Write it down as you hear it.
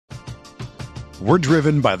We're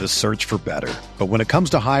driven by the search for better. But when it comes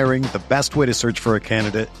to hiring, the best way to search for a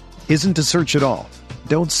candidate isn't to search at all.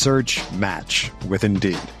 Don't search, match with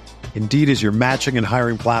Indeed. Indeed is your matching and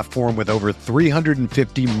hiring platform with over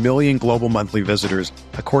 350 million global monthly visitors,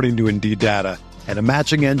 according to Indeed data, and a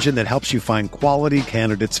matching engine that helps you find quality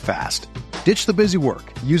candidates fast. Ditch the busy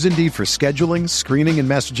work. Use Indeed for scheduling, screening, and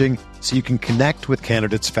messaging so you can connect with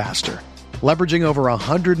candidates faster. Leveraging over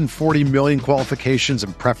 140 million qualifications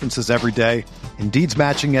and preferences every day, Indeed's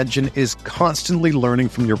matching engine is constantly learning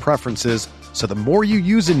from your preferences, so the more you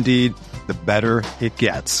use Indeed, the better it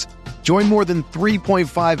gets. Join more than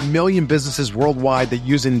 3.5 million businesses worldwide that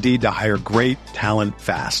use Indeed to hire great talent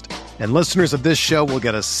fast. And listeners of this show will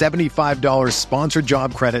get a $75 sponsored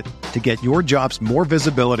job credit to get your jobs more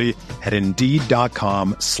visibility at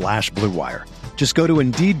Indeed.com/Blue Wire. Just go to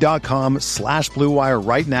Indeed.com/Blue Wire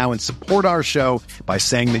right now and support our show by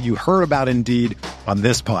saying that you heard about Indeed on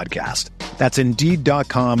this podcast. That's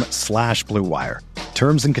Indeed.com/Blue Wire.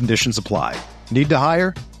 Terms and conditions apply. Need to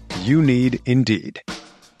hire? You need Indeed.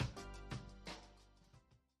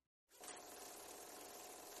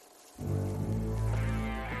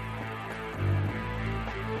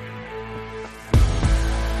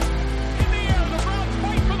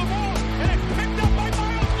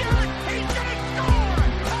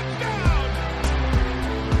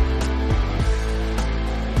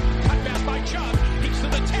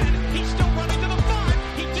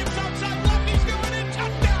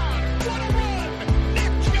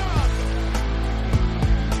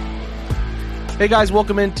 Hey guys,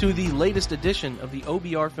 welcome into the latest edition of the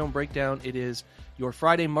OBR Film Breakdown. It is your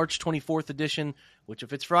Friday, March 24th edition, which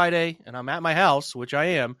if it's Friday and I'm at my house, which I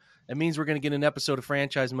am, it means we're going to get an episode of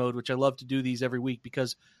Franchise Mode, which I love to do these every week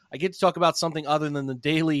because I get to talk about something other than the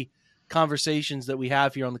daily conversations that we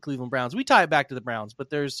have here on the Cleveland Browns. We tie it back to the Browns, but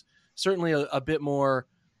there's certainly a bit more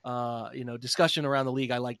discussion around the league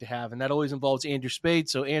I like to have, and that always involves Andrew Spayde.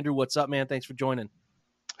 So Andrew, what's up, man? Thanks for joining.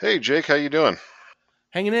 Hey, Jake, how you doing?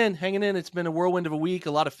 Hanging in. It's been a whirlwind of a week,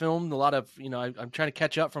 a lot of film, a lot of, I'm trying to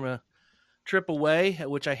catch up from a trip away,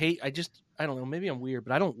 which I hate. I don't know, maybe I'm weird,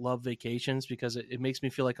 but I don't love vacations because it makes me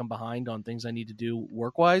feel like I'm behind on things I need to do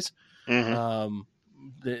work-wise. Mm-hmm.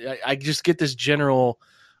 I just get this general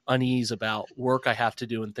unease about work I have to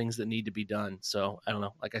do and things that need to be done. So I don't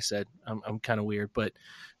know. Like I said, I'm kind of weird, but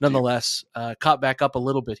nonetheless, caught back up a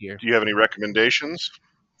little bit here. Do you have any recommendations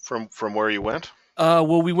from where you went?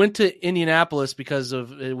 Well, we went to Indianapolis because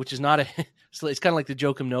of, which is not so it's kind of like the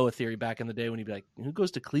Joakim Noah theory back in the day when he'd be like, who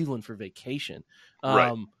goes to Cleveland for vacation?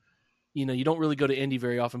 Right. You don't really go to Indy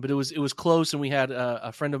very often, but it was close. And we had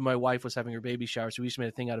a friend of my wife was having her baby shower. So we just made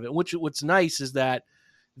a thing out of it. What's nice is that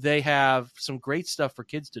they have some great stuff for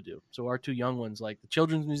kids to do. So our two young ones, like the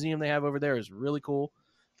Children's Museum they have over there is really cool.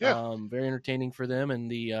 Yeah. Very entertaining for them.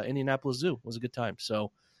 And the Indianapolis Zoo was a good time.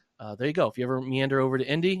 So there you go. If you ever meander over to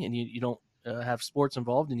Indy and you don't, have sports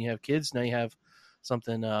involved and you have kids, now you have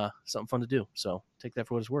something fun to do. So take that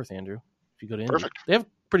for what it's worth, Andrew. If you go to Indy, they have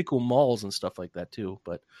pretty cool malls and stuff like that too.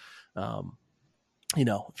 But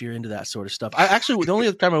if you're into that sort of stuff, the only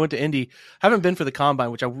other time I went to Indy, I haven't been for the Combine,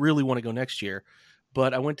 which I really want to go next year.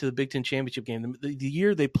 But I went to the Big Ten championship game the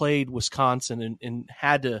year they played Wisconsin and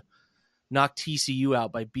had to knock TCU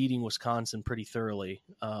out by beating Wisconsin pretty thoroughly.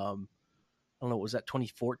 I don't know, was that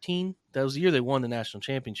 2014? That was the year they won the national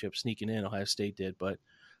championship, sneaking in. Ohio State did, but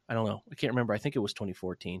I don't know. I can't remember. I think it was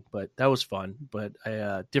 2014, but that was fun. But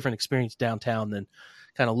a different experience downtown than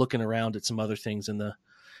kind of looking around at some other things in the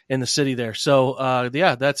city there. So,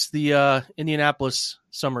 that's the Indianapolis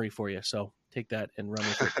summary for you. So take that and run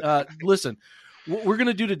with it. Listen, what we're going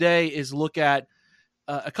to do today is look at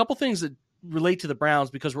a couple things that relate to the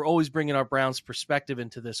Browns because we're always bringing our Browns perspective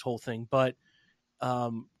into this whole thing. But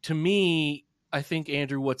to me, I think,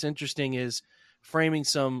 Andrew, what's interesting is framing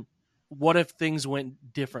some what if things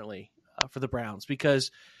went differently for the Browns, because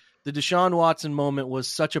the Deshaun Watson moment was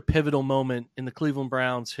such a pivotal moment in the Cleveland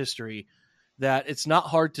Browns history that it's not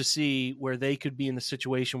hard to see where they could be in the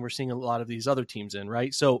situation we're seeing a lot of these other teams in,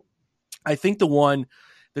 right? So I think the one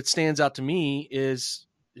that stands out to me is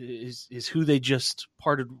who they just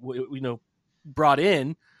brought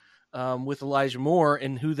in with Elijah Moore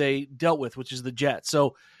and who they dealt with, which is the Jets.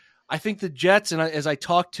 So I think the Jets, and as I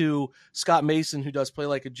talked to Scott Mason, who does Play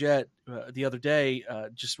Like a Jet the other day,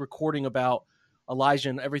 just recording about Elijah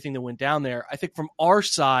and everything that went down there, I think from our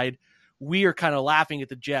side, we are kind of laughing at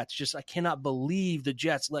the Jets. Just, I cannot believe the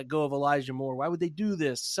Jets let go of Elijah Moore. Why would they do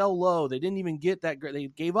this? Sell low. They didn't even get that great. They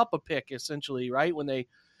gave up a pick, essentially, right, when they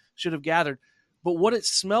should have gathered. But what it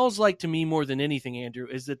smells like to me more than anything, Andrew,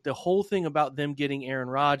 is that the whole thing about them getting Aaron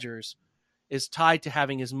Rodgers is tied to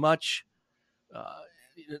having as much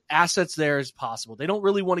assets there as possible. They don't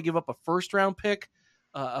really want to give up a first-round pick.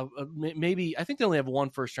 Maybe I think they only have one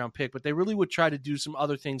first-round pick, but they really would try to do some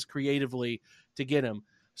other things creatively to get him.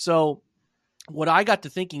 So what I got to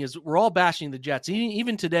thinking is we're all bashing the Jets.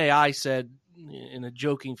 Even today, I said in a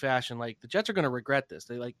joking fashion, like, the Jets are going to regret this.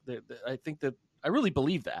 I think that I really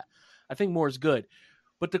believe that. I think more is good.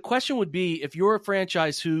 But the question would be, if you're a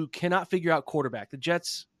franchise who cannot figure out quarterback, the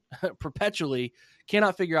Jets perpetually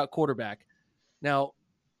cannot figure out quarterback. Now,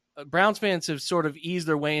 Browns fans have sort of eased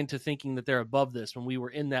their way into thinking that they're above this when we were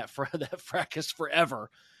in that fracas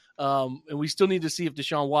forever. And we still need to see if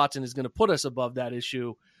Deshaun Watson is going to put us above that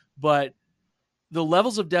issue. But the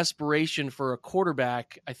levels of desperation for a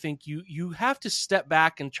quarterback, I think you have to step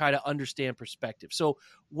back and try to understand perspective. So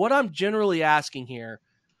what I'm generally asking here,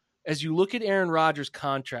 as you look at Aaron Rodgers'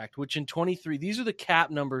 contract, which in 23, these are the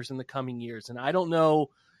cap numbers in the coming years. And I don't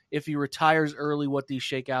know if he retires early what these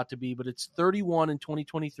shake out to be, but it's 31 in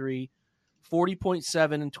 2023,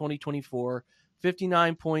 40.7 in 2024,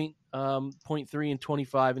 59.3 in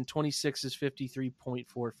 25, and 26 is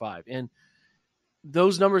 53.45. And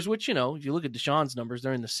those numbers, which, if you look at Deshaun's numbers,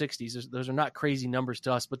 they're in the 60s. Those are not crazy numbers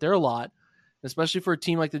to us, but they're a lot, especially for a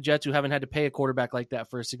team like the Jets who haven't had to pay a quarterback like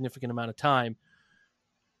that for a significant amount of time.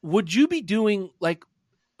 Would you be doing, like,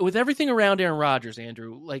 with everything around Aaron Rodgers,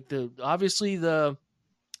 Andrew, like he's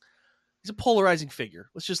a polarizing figure.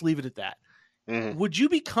 Let's just leave it at that. Mm-hmm. Would you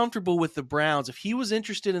be comfortable with the Browns if he was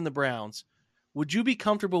interested in the Browns? Would you be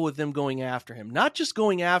comfortable with them going after him? Not just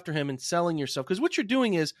going after him and selling yourself, because what you're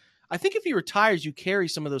doing is, I think if he retires, you carry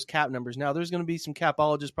some of those cap numbers. Now, there's going to be some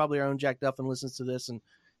capologists, probably our own Jack Duffin listens to this and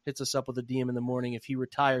hits us up with a DM in the morning if he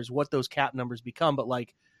retires, what those cap numbers become. But,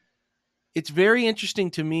 like, it's very interesting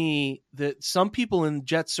to me that some people in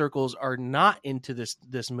Jet circles are not into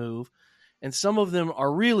this move, and some of them are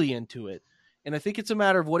really into it. And I think it's a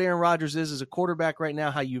matter of what Aaron Rodgers is as a quarterback right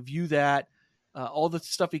now, how you view that, all the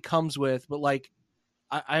stuff he comes with. But, like,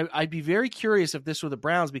 I'd be very curious if this were the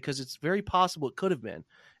Browns, because it's very possible it could have been.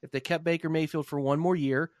 If they kept Baker Mayfield for one more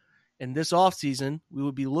year, and this offseason, we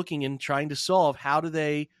would be looking and trying to solve how do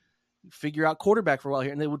they figure out quarterback for a while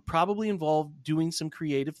here. And they would probably involve doing some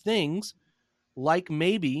creative things, like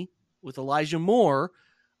maybe with Elijah Moore.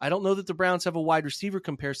 I don't know that the Browns have a wide receiver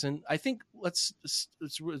comparison. I think let's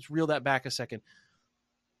reel that back a second.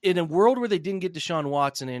 In a world where they didn't get Deshaun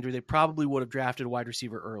Watson, Andrew, they probably would have drafted a wide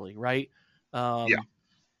receiver early, right? Yeah.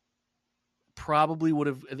 Probably would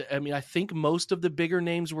have. I mean, I think most of the bigger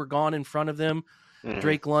names were gone in front of them. Mm-hmm.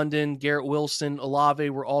 Drake London, Garrett Wilson,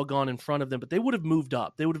 Olave were all gone in front of them, but they would have moved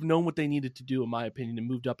up. They would have known what they needed to do, in my opinion, and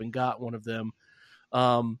moved up and got one of them.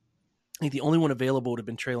 I think the only one available would have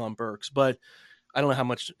been Treylon Burks, but I don't know how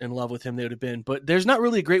much in love with him they would have been. But there's not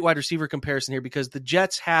really a great wide receiver comparison here, because the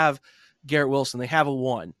Jets have Garrett Wilson. They have a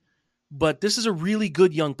one. But this is a really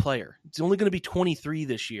good young player. It's only going to be 23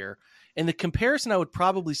 this year. And the comparison I would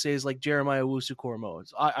probably say is like Jeremiah Owusu-Koramoah.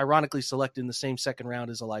 It's ironically selected in the same second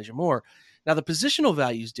round as Elijah Moore. Now, the positional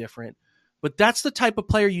value is different, but that's the type of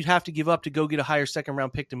player you'd have to give up to go get a higher second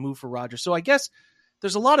round pick to move for Rodgers. So I guess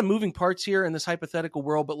there's a lot of moving parts here in this hypothetical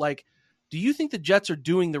world, but, like, do you think the Jets are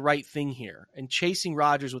doing the right thing here and chasing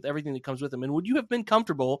Rodgers with everything that comes with him? And would you have been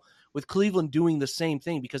comfortable with Cleveland doing the same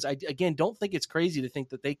thing? Because I, again, don't think it's crazy to think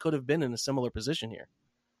that they could have been in a similar position here.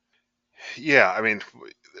 Yeah, I mean,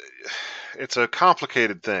 it's a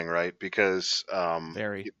complicated thing, right? Because,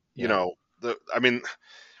 the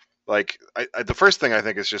first thing I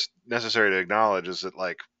think is just necessary to acknowledge is that,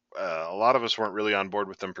 like, a lot of us weren't really on board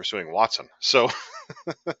with them pursuing Watson. So,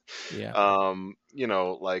 yeah,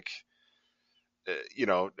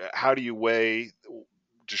 how do you weigh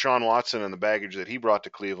Deshaun Watson and the baggage that he brought to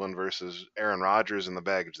Cleveland versus Aaron Rodgers and the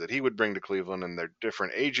baggage that he would bring to Cleveland, and their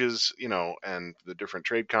different ages, and the different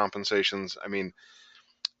trade compensations? I mean,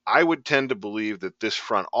 I would tend to believe that this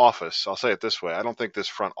front office, I'll say it this way, I don't think this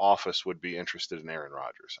front office would be interested in Aaron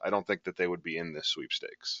Rodgers. I don't think that they would be in this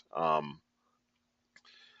sweepstakes. I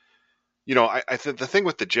think the thing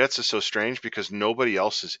with the Jets is so strange because nobody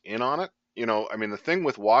else is in on it. The thing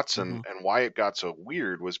with Watson and why it got so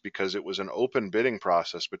weird was because it was an open bidding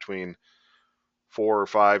process between 4 or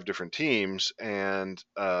 5 different teams, and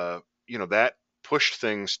that pushed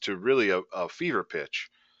things to really a fever pitch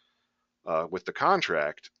with the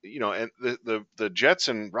contract. And the Jets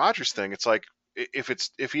and Rodgers thing, it's like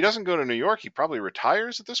if he doesn't go to New York, he probably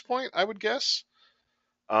retires at this point, I would guess.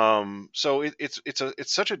 So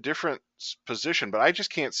it's such a different position, but I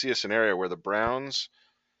just can't see a scenario where the Browns,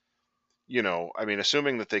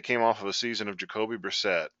 assuming that they came off of a season of Jacoby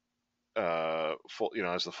Brissett,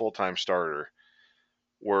 as the full-time starter,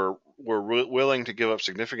 were willing to give up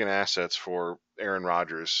significant assets for Aaron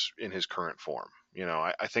Rodgers in his current form.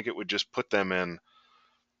 I think it would just put them in.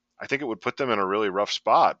 I think it would put them in a really rough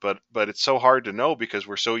spot. But it's so hard to know because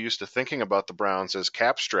we're so used to thinking about the Browns as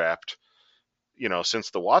cap strapped,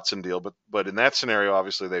 since the Watson deal. But in that scenario,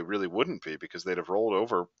 obviously they really wouldn't be because they'd have rolled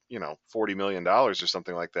over, $40 million or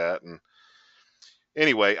something like that. And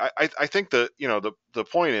anyway, I think the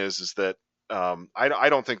point is that I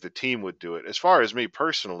don't think the team would do it. As far as me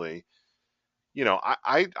personally,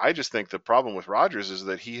 I just think the problem with Rodgers is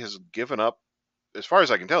that he has given up, as far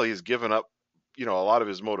as I can tell, he's given up, a lot of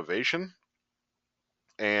his motivation,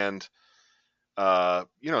 and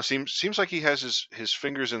seems like he has his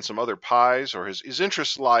fingers in some other pies, or his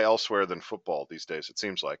interests lie elsewhere than football these days. It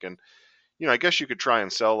seems like, and I guess you could try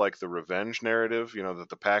and sell like the revenge narrative, that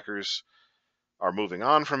the Packers are moving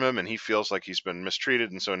on from him and he feels like he's been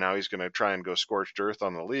mistreated, and so now he's going to try and go scorched earth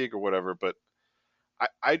on the league or whatever. But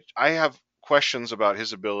I have questions about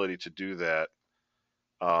his ability to do that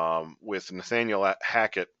with Nathaniel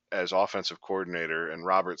Hackett as offensive coordinator and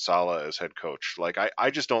Robert Saleh as head coach. Like,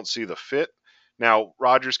 I just don't see the fit. Now,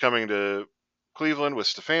 Rodgers coming to Cleveland with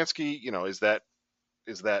Stefanski, is that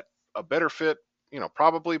a better fit?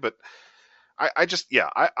 Probably, but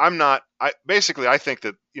I'm not. I think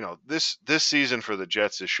that this season for the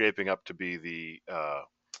Jets is shaping up to be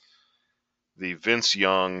the Vince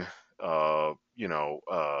Young, Nnamdi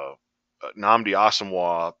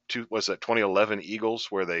Asomugha, 2011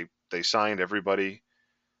 Eagles, where they signed everybody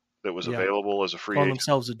that was available as a free calling agent.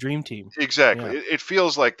 themselves a dream team. Exactly. Yeah. It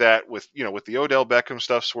feels like that with the Odell Beckham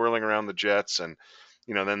stuff swirling around the Jets, and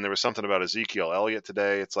then there was something about Ezekiel Elliott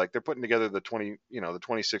today. It's like they're putting together the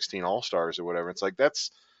 2016 All-Stars or whatever. It's like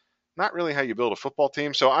that's not really how you build a football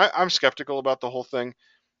team. So I'm skeptical about the whole thing.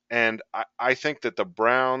 And I think that the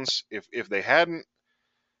Browns, if they hadn't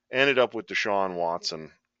ended up with Deshaun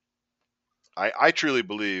Watson, I truly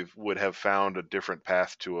believe would have found a different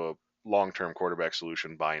path to a long-term quarterback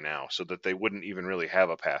solution by now, so that they wouldn't even really have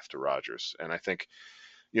a path to Rodgers. And I think,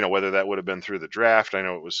 whether that would have been through the draft, I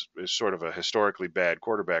know it was sort of a historically bad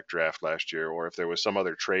quarterback draft last year, or if there was some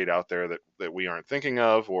other trade out there that we aren't thinking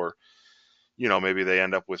of, or, maybe they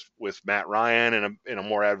end up with Matt Ryan in a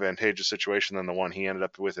more advantageous situation than the one he ended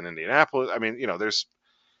up with in Indianapolis. I mean, there's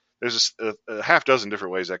a half dozen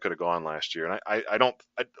different ways that could have gone last year. And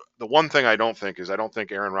the one thing I don't think is I don't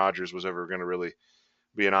think Aaron Rodgers was ever going to really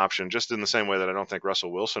be an option, just in the same way that I don't think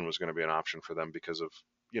Russell Wilson was going to be an option for them because of,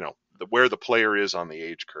 where the player is on the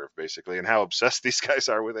age curve, basically, and how obsessed these guys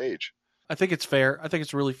are with age. I think it's fair. I think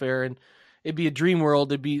it's really fair. And it'd be a dream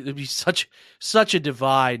world. It'd be such a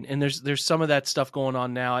divide. And there's some of that stuff going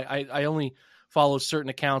on now. I only follow certain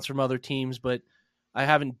accounts from other teams, but I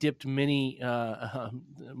haven't dipped invested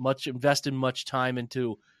much time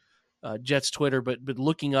into Jets Twitter, but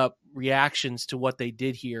looking up reactions to what they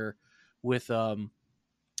did here with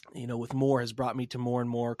with Moore has brought me to more and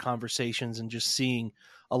more conversations and just seeing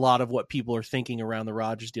a lot of what people are thinking around the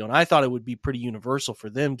Rodgers deal. And I thought it would be pretty universal for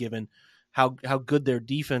them, given how good their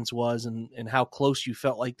defense was and how close you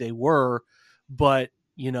felt like they were. But,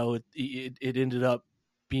 it ended up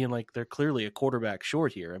being like they're clearly a quarterback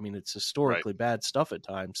short here. I mean, it's historically bad stuff at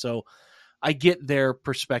times. So I get their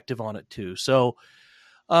perspective on it too. So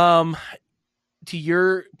to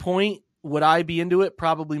your point, would I be into it?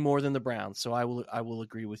 Probably more than the Browns. So I will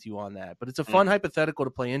agree with you on that. But it's a fun hypothetical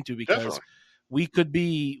to play into because Definitely. we could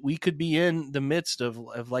be in the midst of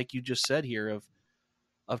like you just said here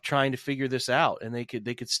of trying to figure this out, and they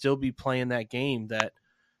could still be playing that game, that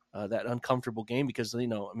uncomfortable game, because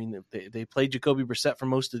they played Jacoby Brissett for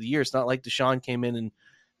most of the year. It's not like Deshaun came in and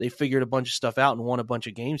they figured a bunch of stuff out and won a bunch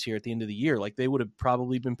of games here at the end of the year. Like, they would have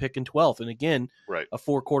probably been picking 12th. And again, a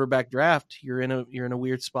 4 quarterback draft, you're in a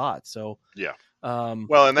weird spot. So yeah.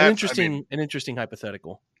 Well, and that's an interesting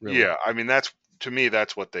hypothetical. Really. Yeah. I mean, to me,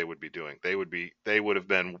 that's what they would be doing. They would have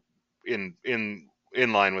been in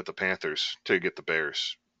line with the Panthers to get the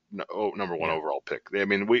Bears number 1 overall pick. I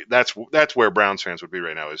mean, that's where Browns fans would be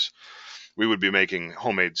right now, is we would be making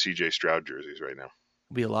homemade CJ Stroud jerseys right now.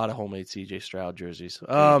 Be a lot of homemade CJ Stroud jerseys.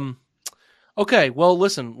 Okay, well,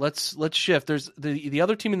 listen, let's shift. There's the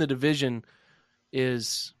other team in the division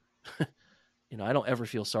is, I don't ever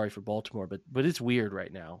feel sorry for Baltimore, but it's weird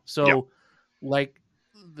right now. So, like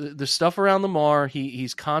the stuff around Lamar,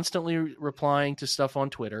 he's constantly replying to stuff on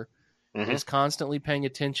Twitter. Mm-hmm. He's constantly paying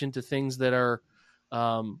attention to things that are,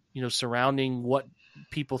 surrounding what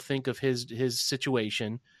people think of his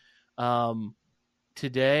situation.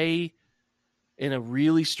 Today, in a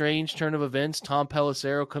really strange turn of events, Tom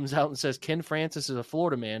Pelissero comes out and says Ken Francis is a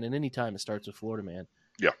Florida man, and anytime it starts with Florida man,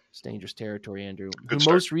 it's dangerous territory, Andrew. Who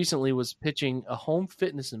most recently was pitching a home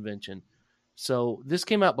fitness invention. So this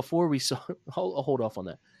came out before we saw – hold off on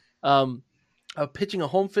that. pitching a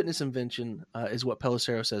home fitness invention is what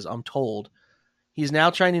Pelissero says. I'm told he's now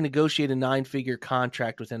trying to negotiate a 9-figure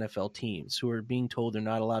contract with NFL teams who are being told they're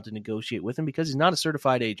not allowed to negotiate with him because he's not a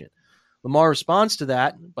certified agent. Lamar responds to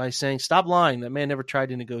that by saying, "Stop lying. That man never tried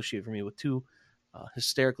to negotiate for me," with 2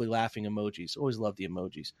 hysterically laughing emojis. Always love the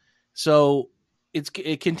emojis. So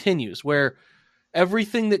it continues where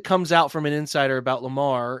everything that comes out from an insider about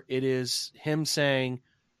Lamar, it is him saying,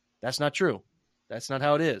 "That's not true. That's not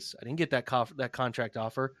how it is. I didn't get that contract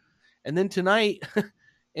offer." And then tonight,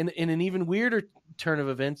 in an even weirder turn of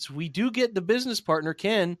events, we do get the business partner,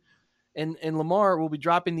 Ken, and Lamar will be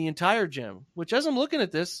dropping the entire gym, which as I'm looking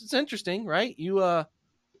at this, it's interesting, right? You got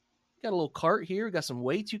a little cart here, got some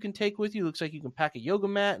weights you can take with you. Looks like you can pack a yoga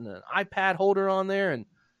mat and an iPad holder on there. And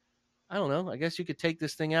I don't know, I guess you could take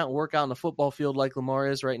this thing out and work out in the football field like Lamar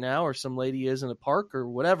is right now, or some lady is in a park or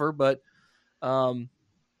whatever. But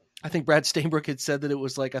I think Brad Stainbrook had said that it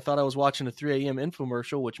was like, I thought I was watching a 3 a.m.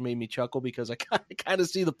 infomercial, which made me chuckle because I kind of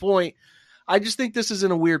see the point. I just think this is in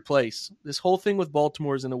a weird place. This whole thing with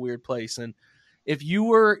Baltimore is in a weird place. And if you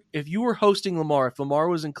were hosting Lamar, if Lamar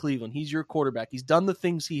was in Cleveland, he's your quarterback, he's done the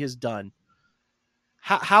things he has done,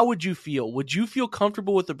 how would you feel? Would you feel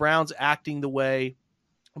comfortable with the Browns acting the way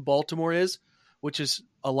Baltimore is, which is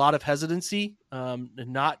a lot of hesitancy, and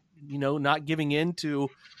not giving in to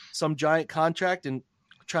some giant contract and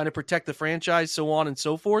trying to protect the franchise, so on and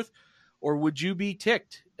so forth? Or would you be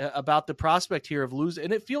ticked about the prospect here of losing?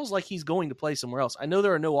 And it feels like he's going to play somewhere else. I know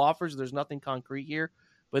there are no offers. There's nothing concrete here,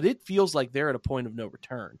 but it feels like they're at a point of no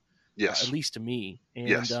return. Yes. At least to me. And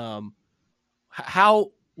yes.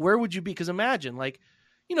 Where would you be? Because imagine,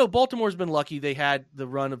 Baltimore's been lucky. They had the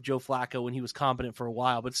run of Joe Flacco when he was competent for a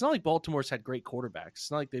while, but it's not like Baltimore's had great quarterbacks.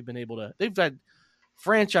 It's not like they've had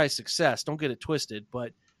franchise success. Don't get it twisted,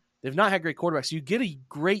 but they've not had great quarterbacks. So you get a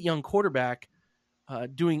great young quarterback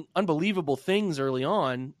doing unbelievable things early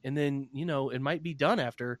on, and then, it might be done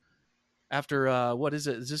after what is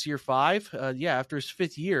it? Is this year 5? After his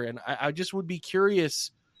 5th year. And I just would be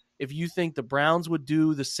curious if you think the Browns would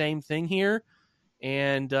do the same thing here.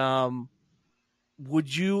 And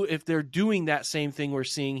would you, if they're doing that same thing we're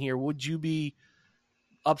seeing here, would you be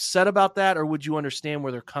upset about that, or would you understand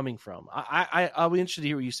where they're coming from? I'll be interested to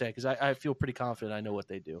hear what you say, because I feel pretty confident I know what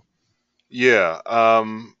they do. Yeah.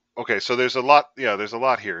 Okay. So there's a lot. Yeah, there's a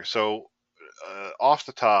lot here. So off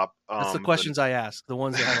the top, that's the questions I ask. The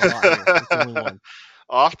ones that have a lot here. That's the only one.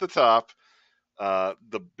 Off the top,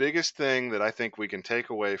 the biggest thing that I think we can take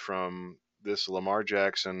away from this Lamar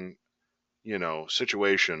Jackson,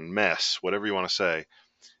 situation, mess, whatever you want to say,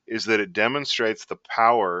 is that it demonstrates the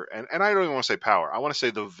power, and I don't even want to say power. I want to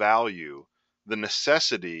say the value, the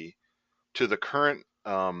necessity to the current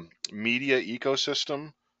media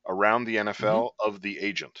ecosystem around the NFL of the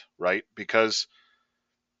agent, right? Because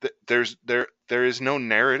there is no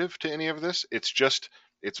narrative to any of this. It's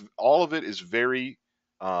all of it is very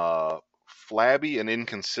flabby and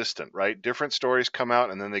inconsistent, right? Different stories come out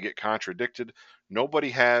and then they get contradicted. Nobody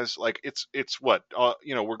has it's what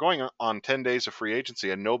we're going on 10 days of free agency,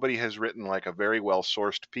 and nobody has written like a very well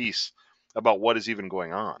sourced piece about what is even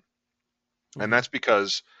going on. And that's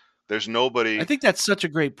because there's nobody. I think that's such a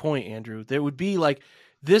great point, Andrew. There would be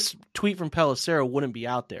this tweet from Pelissero wouldn't be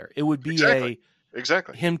out there. It would be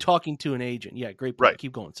exactly him talking to an agent. Yeah, great point. Right.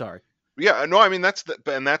 Keep going. Sorry. Yeah, no, I mean that's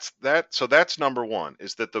that. So that's number one,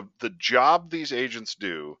 is that the job these agents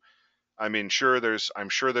do. I mean, I'm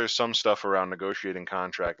sure there's some stuff around negotiating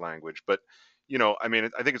contract language, but I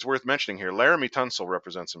mean, I think it's worth mentioning here. Laramie Tunsil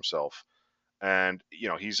represents himself, and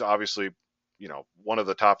he's obviously one of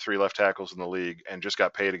the top 3 left tackles in the league, and just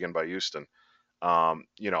got paid again by Houston.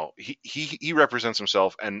 He represents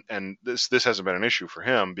himself, and this hasn't been an issue for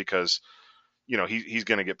him because he's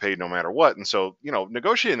going to get paid no matter what. And so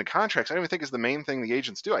negotiating the contracts, I don't even think is the main thing the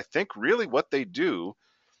agents do. I think really what they do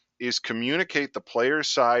is communicate the player's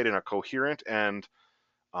side in a coherent and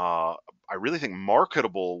I really think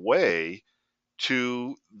marketable way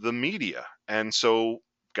to the media. And so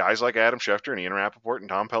guys like Adam Schefter and Ian Rappaport and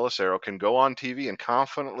Tom Pelissero can go on TV and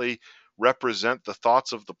confidently represent the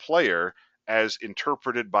thoughts of the player as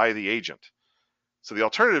interpreted by the agent. So the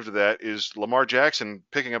alternative to that is Lamar Jackson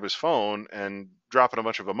picking up his phone and dropping a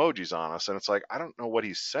bunch of emojis on us. And it's like, I don't know what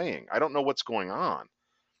he's saying. I don't know what's going on.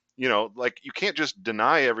 You can't just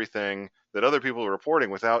deny everything that other people are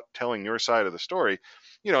reporting without telling your side of the story.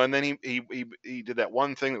 And then he did that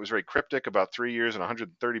one thing that was very cryptic about 3 years and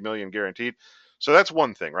 130 million guaranteed. So that's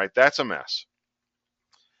one thing, right? That's a mess.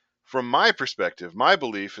 From my perspective, my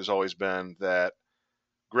belief has always been that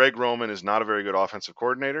Greg Roman is not a very good offensive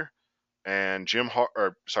coordinator, and John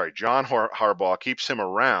Harbaugh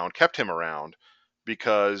kept him around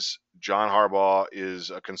because John Harbaugh is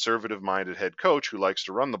a conservative-minded head coach who likes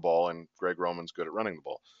to run the ball, and Greg Roman's good at running the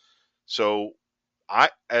ball. So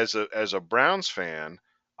as a Browns fan,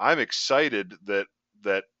 I'm excited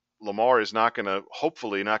that Lamar is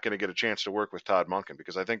hopefully not going to get a chance to work with Todd Monken,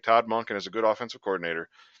 because I think Todd Monken is a good offensive coordinator,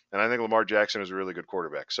 and I think Lamar Jackson is a really good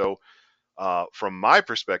quarterback. So from my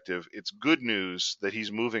perspective, it's good news that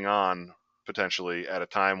he's moving on potentially at a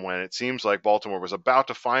time when it seems like Baltimore was about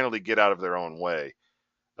to finally get out of their own way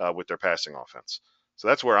with their passing offense. So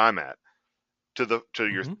that's where I'm at. To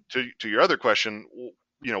your other question,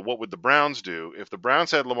 what would the Browns do if the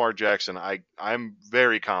Browns had Lamar Jackson? I'm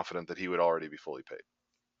very confident that he would already be fully paid.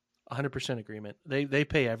 100% agreement. They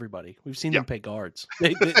pay everybody. We've seen them pay guards.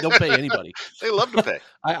 They'll pay anybody. They love to pay.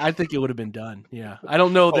 I think it would have been done. Yeah, I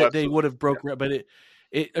don't know that they would have broke, but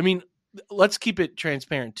it. I mean, let's keep it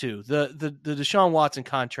transparent too. The Deshaun Watson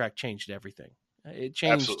contract changed everything. It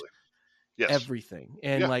changed everything.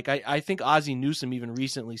 And I think Ozzie Newsome even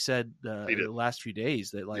recently said the last few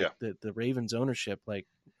days that the Ravens ownership,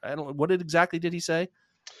 what exactly did he say?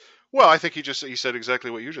 Well, I think he said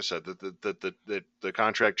exactly what you just said, that the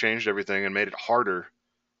contract changed everything and made it harder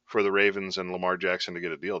for the Ravens and Lamar Jackson to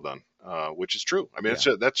get a deal done, which is true. I mean,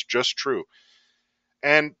 that's just true.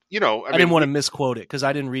 And I didn't want to misquote it because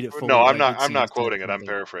I didn't read it fully. No, I'm not quoting it. I'm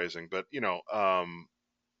paraphrasing, but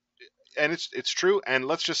and it's true. And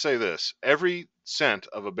let's just say this: every cent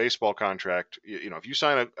of a baseball contract, if you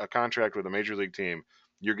sign a contract with a major league team,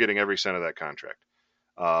 you're getting every cent of that contract.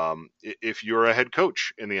 If you're a head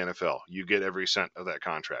coach in the NFL, you get every cent of that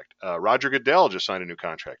contract. Roger Goodell just signed a new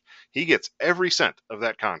contract. He gets every cent of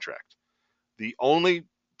that contract. The only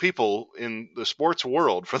people in the sports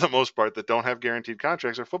world, for the most part, that don't have guaranteed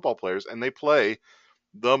contracts are football players, and they play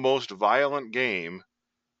the most violent game,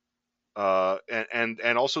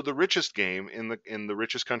 and also the richest game in the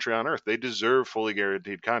richest country on earth. They deserve fully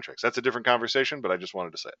guaranteed contracts. That's a different conversation, but I just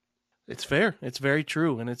wanted to say it. It's fair. It's very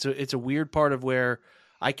true, and it's a weird part of where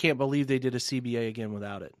I can't believe they did a CBA again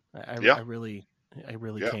without it. I really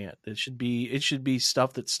can't. It should be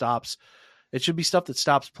stuff that stops. It should be stuff that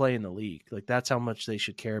stops play in the league. Like, that's how much they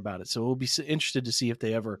should care about it. So we'll be interested to see if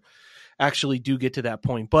they ever actually do get to that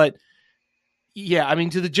point. But yeah, I mean,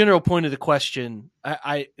 to the general point of the question,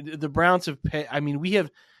 the Browns have paid. I mean,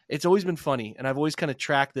 it's always been funny, and I've always kind of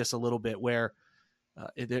tracked this a little bit where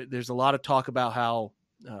there's a lot of talk about how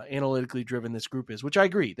analytically driven this group is, which I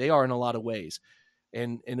agree. They are in a lot of ways.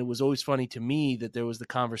 And it was always funny to me that there was the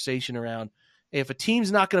conversation around, hey, if a team's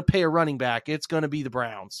not going to pay a running back, it's going to be the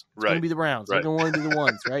Browns. It's going to be the Browns. They're going to want to be the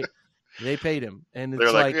ones, right? They paid him. And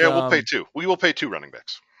it's like, we'll pay two. We will pay two running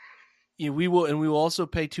backs. Yeah, we will. And we will also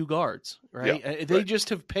pay two guards, right? Yeah, they just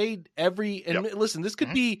have paid every, and listen, this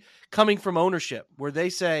could be coming from ownership where they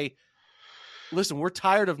say, listen, we're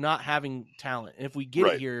tired of not having talent. And if we get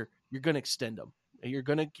it here, you're going to extend them. You're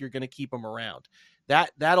going to keep them around.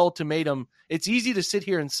 That ultimatum, it's easy to sit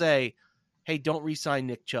here and say, hey, don't re-sign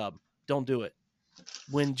Nick Chubb. Don't do it.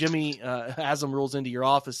 When Jimmy Haslam rolls into your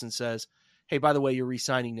office and says, hey, by the way, you're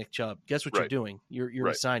re-signing Nick Chubb. Guess what you're doing? You're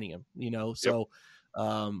re-signing him. So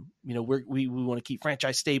we want to keep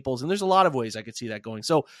franchise staples, and there's a lot of ways I could see that going.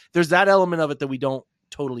 So there's that element of it that we don't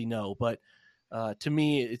totally know. But to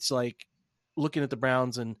me, it's like looking at the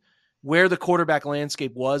Browns and where the quarterback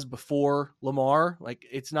landscape was before Lamar, like,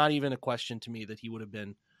 it's not even a question to me that he would have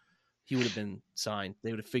been signed. They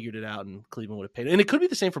would have figured it out, and Cleveland would have paid. And it could be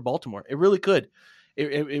the same for Baltimore. It really could.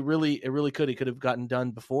 It really could. It could have gotten done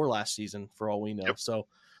before last season, for all we know. Yep. So,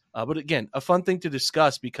 but again, a fun thing to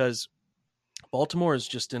discuss because Baltimore is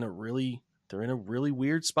just they're in a really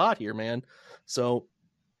weird spot here, man. So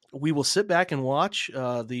we will sit back and watch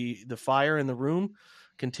the fire in the room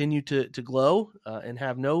continue to glow and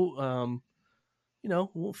have no,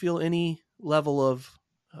 won't feel any level of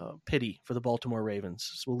pity for the Baltimore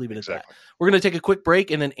Ravens. So we'll leave it at that. We're going to take a quick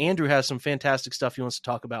break, and then Andrew has some fantastic stuff he wants to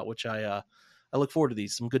talk about, which I look forward to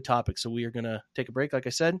these, some good topics. So we are going to take a break, like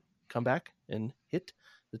I said, come back and hit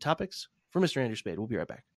the topics for Mr. Andrew Spayde. We'll be right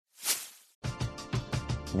back.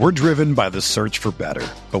 We're driven by the search for better.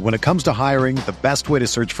 But when it comes to hiring, the best way to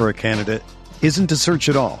search for a candidate isn't to search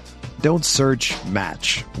at all. Don't search,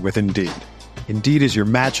 match with Indeed. Indeed is your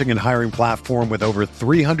matching and hiring platform with over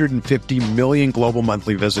 350 million global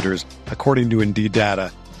monthly visitors, according to Indeed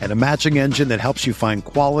data, and a matching engine that helps you find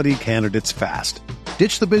quality candidates fast.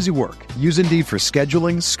 Ditch the busy work. Use Indeed for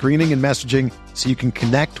scheduling, screening, and messaging so you can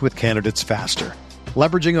connect with candidates faster.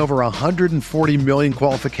 Leveraging over 140 million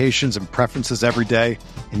qualifications and preferences every day,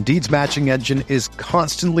 Indeed's matching engine is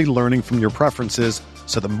constantly learning from your preferences,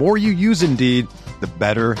 so the more you use Indeed, the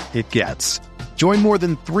better it gets. Join more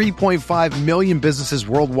than 3.5 million businesses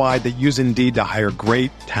worldwide that use Indeed to hire great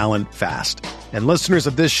talent fast. And listeners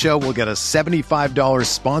of this show will get a $75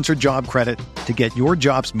 sponsored job credit to get your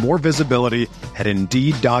jobs more visibility at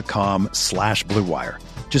Indeed.com/Blue Wire.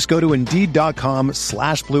 Just go to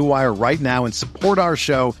Indeed.com/Blue Wire right now and support our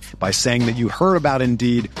show by saying that you heard about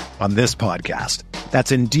Indeed on this podcast.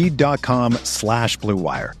 That's Indeed.com/Blue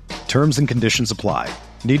Wire. Terms and conditions apply.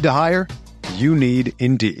 Need to hire? You need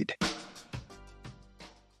Indeed.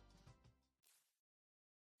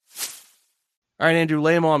 All right, Andrew,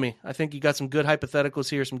 lay them on me. I think you got some good hypotheticals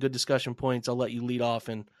here, some good discussion points. I'll let you lead off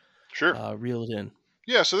and reel it in.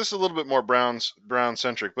 Yeah, so this is a little bit more Brown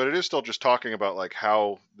centric, but it is still just talking about like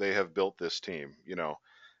how they have built this team, you know.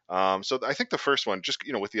 So I think the first one, just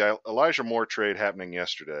with the Elijah Moore trade happening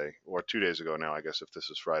yesterday or 2 days ago now, I guess if this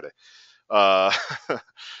is Friday. I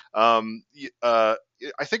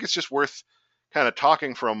think it's just worth kind of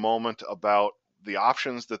talking for a moment about the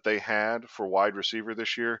options that they had for wide receiver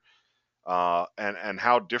this year. And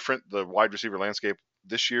how different the wide receiver landscape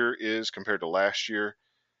this year is compared to last year.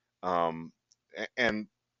 And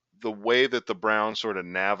the way that the Browns sort of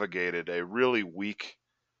navigated a really weak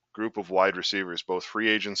group of wide receivers, both free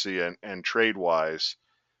agency and trade wise,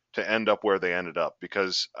 to end up where they ended up.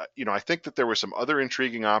 Because, I think that there were some other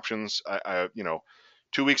intriguing options.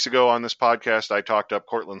 2 weeks ago on this podcast, I talked up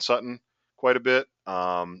Cortland Sutton quite a bit.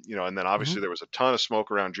 And then obviously there was a ton of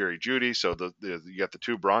smoke around Jerry Jeudy. So you got the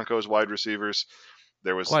two Broncos wide receivers.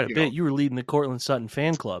 There was quite a bit. You were leading the Cortland Sutton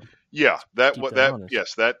fan club. Yeah, that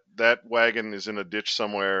wagon is in a ditch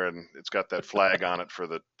somewhere, and it's got that flag on it for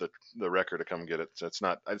the wrecker to come get it. So it's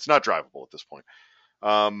not drivable at this point.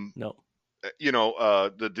 No.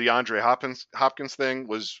 The DeAndre Hopkins thing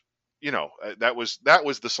was, that was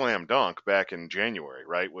the slam dunk back in January,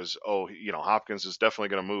 right? Hopkins is definitely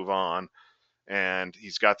going to move on. And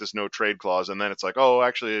he's got this no trade clause, and then it's like, oh,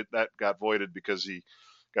 actually that got voided because he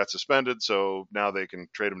got suspended, so now they can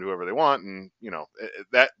trade him to whoever they want, and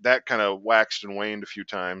that kind of waxed and waned a few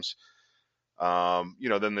times. Then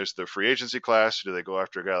there's the free agency class. Do they go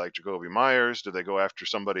after a guy like Jacoby Myers? Do they go after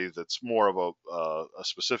somebody that's more of a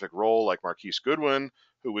specific role, like Marquise Goodwin,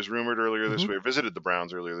 who was rumored earlier this week, visited the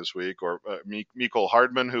Browns earlier this week, or Mecole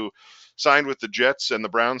Hardman, who signed with the Jets and the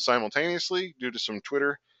Browns simultaneously due to some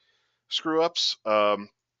Twitter screw ups,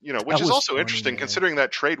 which is also funny, interesting, man. Considering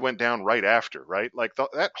that trade went down right after, right? Like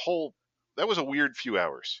that was a weird few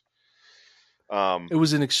hours. It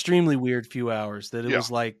was an extremely weird few hours that it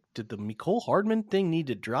was like, did the Mecole Hardman thing need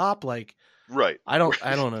to drop? Like, right. I don't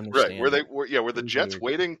understand. Right. Were the Jets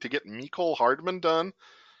waiting to get Mecole Hardman done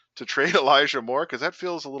to trade Elijah Moore? Cause that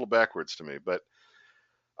feels a little backwards to me, but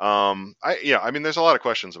there's a lot of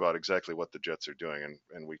questions about exactly what the Jets are doing.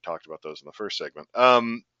 And we talked about those in the first segment.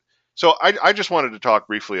 So I just wanted to talk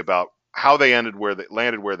briefly about how they landed where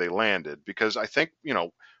they landed, because I think,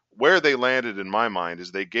 where they landed in my mind is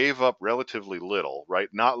they gave up relatively little, right?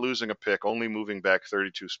 Not losing a pick, only moving back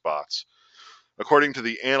 32 spots. According to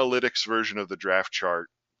the analytics version of the draft chart,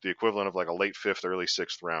 the equivalent of like a late 5th, early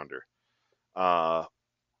 6th rounder.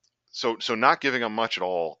 So not giving up much at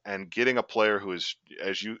all, and getting a player who is,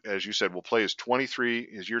 as you said, will play his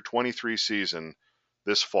year 23 season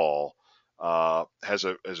this fall. Has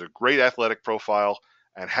a great athletic profile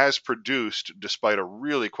and has produced despite a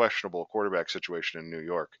really questionable quarterback situation in New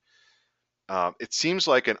York. It seems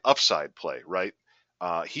like an upside play, right?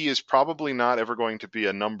 He is probably not ever going to be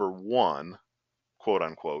a number one, quote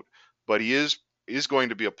unquote, but he is going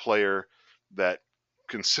to be a player that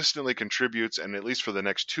consistently contributes, and at least for the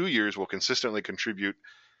next 2 years will consistently contribute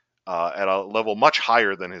at a level much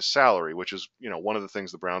higher than his salary, which is one of the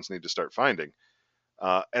things the Browns need to start finding.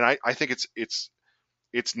 And I think it's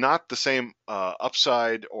not the same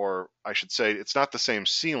upside, or I should say, it's not the same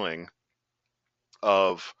ceiling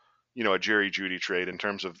of a Jerry Jeudy trade in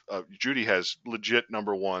terms of Jeudy has legit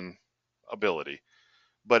number one ability,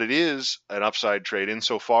 but it is an upside trade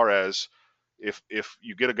insofar as if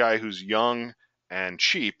you get a guy who's young and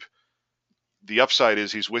cheap, the upside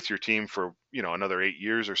is he's with your team for another 8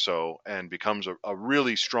 years or so and becomes a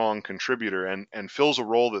really strong contributor and fills a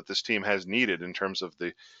role that this team has needed in terms of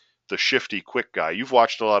the shifty, quick guy. You've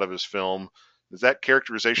watched a lot of his film. Does that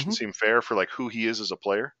characterization seem fair for like who he is as a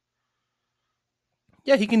player?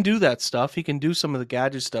 Yeah, he can do that stuff. He can do some of the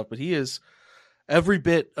gadget stuff, but he is every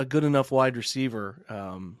bit a good enough wide receiver.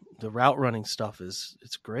 The route running stuff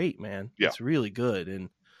it's great, man. Yeah. It's really good. And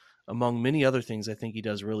among many other things, I think he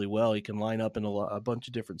does really well. He can line up in a bunch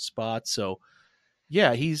of different spots. So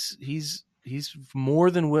yeah, he's more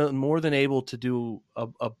than able to do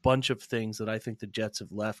a bunch of things that I think the Jets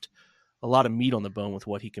have left a lot of meat on the bone with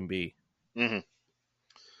what he can be. Mm-hmm.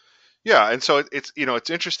 Yeah, and so it's it's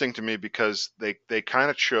interesting to me because they kind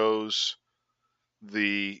of chose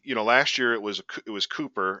last year it was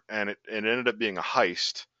Cooper, and it ended up being a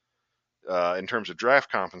heist in terms of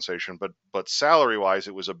draft compensation, but salary wise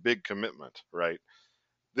it was a big commitment, right?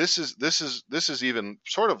 This is even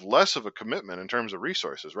sort of less of a commitment in terms of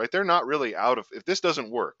resources, right? They're not really out of, if this doesn't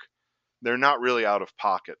work, they're not really out of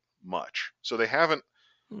pocket much. So they haven't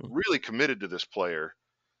Hmm. really committed to this player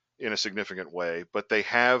in a significant way, but they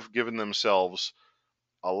have given themselves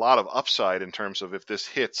a lot of upside in terms of if this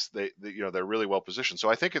hits, they're really well positioned. So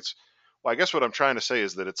I think I guess what I'm trying to say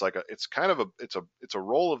is that it's kind of it's a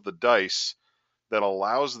roll of the dice that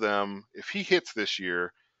allows them, if he hits this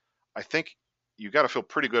year, I think you got to feel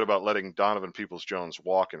pretty good about letting Donovan Peoples-Jones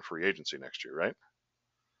walk in free agency next year, right?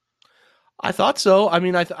 I thought so. I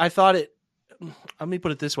mean, I thought it. Let me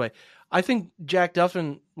put it this way: I think Jack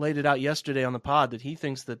Duffin laid it out yesterday on the pod that he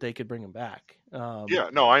thinks that they could bring him back. Yeah,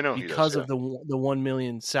 no, I know he does. Because Yeah, of the $1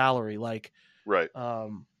 million salary. Like, right.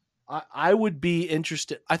 I would be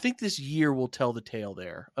interested. I think this year will tell the tale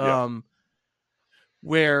there. Yeah,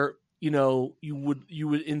 Where you would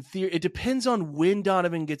in theory, it depends on when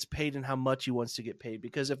Donovan gets paid and how much he wants to get paid.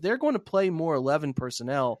 Because if they're going to play more 11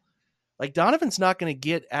 personnel, like Donovan's not going to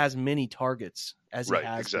get as many targets as he right.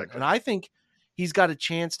 has been, Exactly. and I think he's got a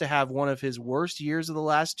chance to have one of his worst years of the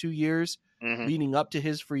last 2 years Hmm. leading up to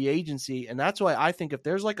his free agency, and that's why I think if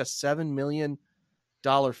there's like a $7 million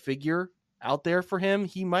figure out there for him,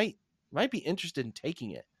 he might be interested in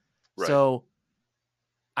taking it. Right. So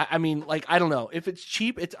I mean, like, I don't know if it's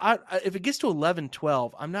cheap. If it gets to 11,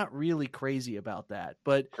 12, I'm not really crazy about that.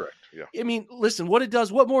 But Correct. Yeah. I mean, listen, what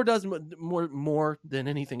more does more than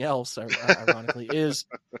anything else, ironically, is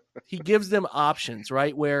he gives them options,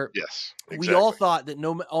 right? Where Yes. we all Exactly. thought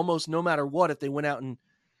that almost no matter what, if they went out and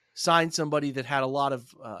signed somebody that had a lot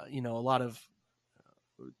of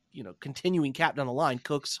continuing cap down the line,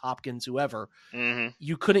 Cooks, Hopkins, whoever, Hmm.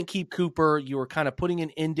 you couldn't keep Cooper. You were kind of putting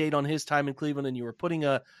an end date on his time in Cleveland, and you were putting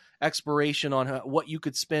a expiration on what you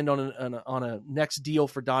could spend on a next deal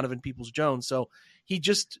for Donovan Peoples-Jones. So he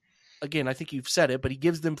just, again, I think you've said it, but he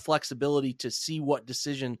gives them flexibility to see what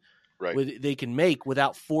decision Right. they can make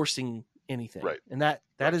without forcing anything, Right. and that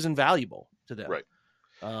Right. is invaluable to them. Right.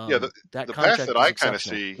 Yeah. That The path that contract is I kind of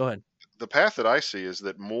exceptional. see, Go ahead. the path that I see is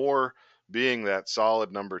that Moore being that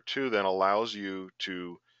solid number two then allows you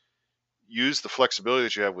to use the flexibility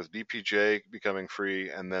that you have with DPJ becoming free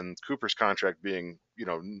and then Cooper's contract being,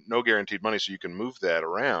 no guaranteed money, so you can move that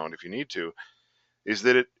around if you need to, is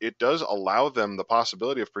that it does allow them the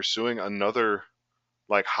possibility of pursuing another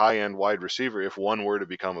like high end wide receiver if one were to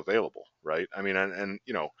become available, right? I mean, and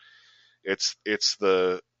it's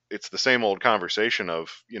the same old conversation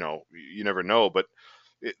of, you never know, but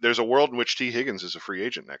there's a world in which T. Higgins is a free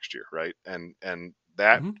agent next year, right? And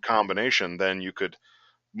that Mm-hmm. combination, then you could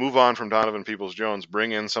move on from Donovan Peoples-Jones,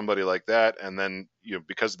 bring in somebody like that, and then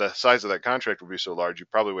because the size of that contract would be so large, you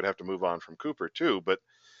probably would have to move on from Cooper too. But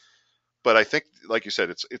I think, like you said,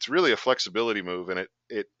 it's really a flexibility move, and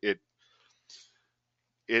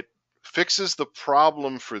it fixes the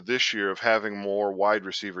problem for this year of having more wide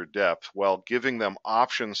receiver depth while giving them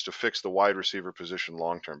options to fix the wide receiver position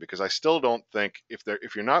long term. Because I still don't think,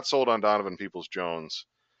 if you're not sold on Donovan Peoples-Jones,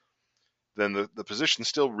 then the position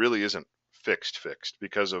still really isn't fixed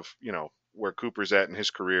because of where Cooper's at in his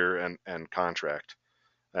career and contract,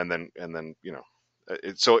 and then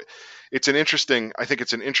so it's an interesting, I think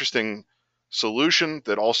it's an interesting solution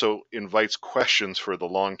that also invites questions for the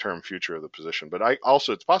long term future of the position. But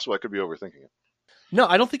it's possible I could be overthinking it. No,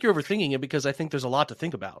 I don't think you're overthinking it because I think there's a lot to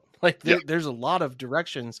think about. Like Yeah. there's a lot of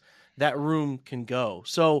directions that room can go.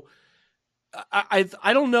 So I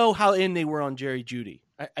don't know how in they were on Jerry Jeudy.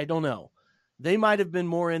 I don't know. They might have been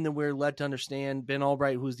more in than we're led to understand. Ben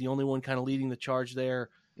Albright, who's the only one kind of leading the charge there,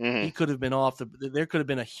 Hmm. he could have been off. There could have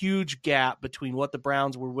been a huge gap between what the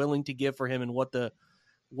Browns were willing to give for him and what the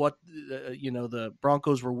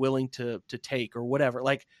Broncos were willing to take or whatever.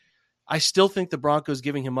 Like, I still think the Broncos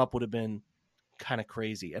giving him up would have been kind of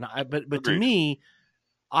crazy. And but to Agreed. me,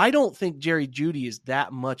 I don't think Jerry Jeudy is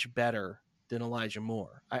that much better than Elijah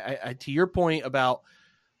Moore. I to your point about,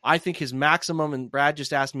 I think his maximum, and Brad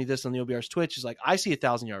just asked me this on the OBR's Twitch, is like, I see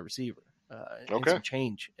 1,000-yard receiver and Okay. some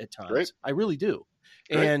change at times. Great. I really do.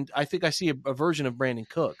 Great. And I think I see a version of Brandon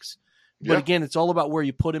Cooks. But Yeah. again, it's all about where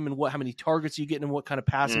you put him and how many targets you get and what kind of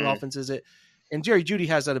passing Mhm. offense is it. And Jerry Jeudy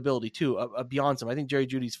has that ability too, beyond some. I think Jerry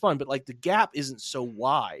Judy's fun, but like the gap isn't so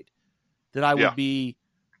wide that I Yeah. would be,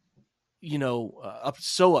 so Right.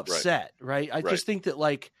 upset, right? I Right. just think that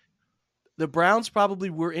like the Browns probably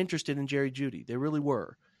were interested in Jerry Jeudy. They really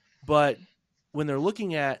were. But when they're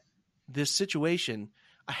looking at this situation,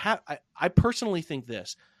 I personally think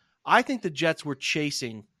this. I think the Jets were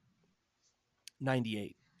chasing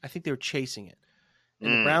 98. I think they were chasing it.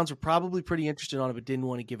 And the Browns were probably pretty interested on it, but didn't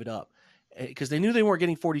want to give it up because they knew they weren't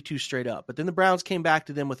getting 42 straight up. But then the Browns came back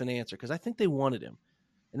to them with an answer because I think they wanted him.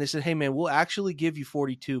 And they said, hey, man, we'll actually give you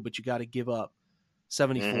 42, but you got to give up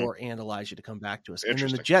 74 and Elijah to come back to us. And then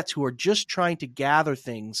the Jets, who are just trying to gather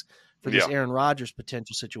things for this Aaron Rodgers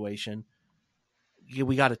potential situation,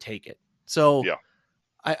 we got to take it. So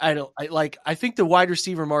I think the wide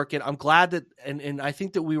receiver market, I'm glad that, and I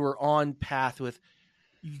think that we were on path with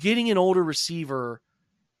getting an older receiver.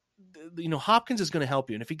 You know, Hopkins is going to help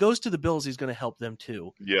you. And if he goes to the Bills, he's going to help them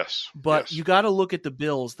too. Yes. But you got to look at the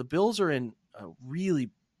Bills. The Bills are in a really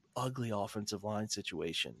ugly offensive line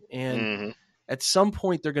situation. And at some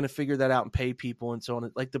point, they're going to figure that out and pay people and so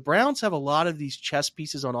on. Like the Browns have a lot of these chess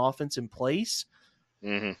pieces on offense in place.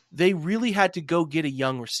 They really had to go get a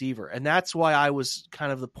young receiver. And that's why I was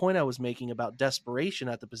kind of the point I was making about desperation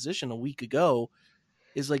at the position a week ago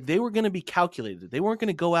is like they were going to be calculated. They weren't going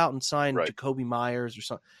to go out and sign Jacoby Myers or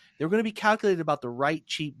something. They were going to be calculated about the right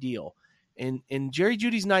cheap deal. And Jerry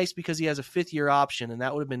Jeudy's nice because he has a 5th-year option, and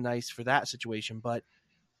that would have been nice for that situation. But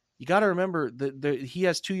you got to remember that he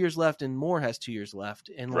has 2 years left and Moore has 2 years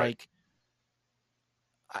left. And like,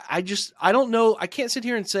 I don't know. I can't sit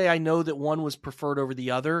here and say I know that one was preferred over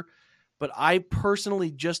the other, but I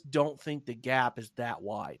personally just don't think the gap is that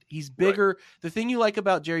wide. He's bigger. Right. The thing you like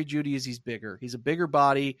about Jerry Jeudy is he's bigger. He's a bigger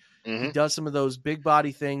body. He does some of those big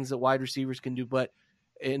body things that wide receivers can do,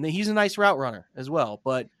 and he's a nice route runner as well,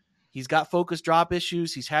 but he's got focus drop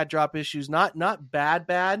issues. He's had drop issues, not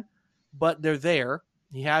bad, but they're there.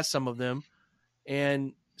 He has some of them,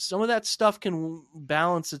 and some of that stuff can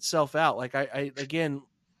balance itself out. Like I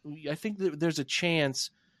think that there's a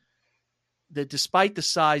chance that despite the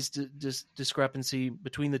size discrepancy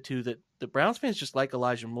between the two, that the Browns fans just like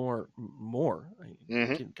Elijah Moore more. I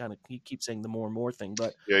can kind of keep saying the more and more thing,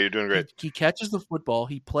 but yeah, you're doing great. He catches the football.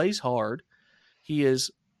 He plays hard. He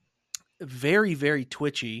is very, very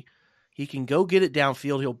twitchy. He can go get it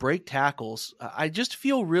downfield. He'll break tackles. I just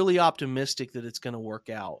feel really optimistic that it's going to work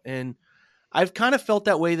out. And I've kind of felt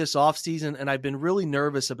that way this offseason, and I've been really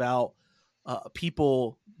nervous about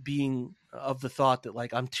people being of the thought that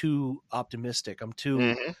like I'm too optimistic. I'm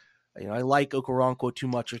too, I like Okoronkwo too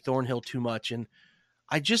much or Thornhill too much, and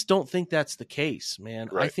I just don't think that's the case, man.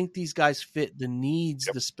 Right. I think these guys fit the needs,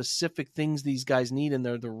 the specific things these guys need, and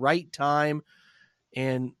they're the right time.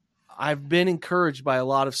 And I've been encouraged by a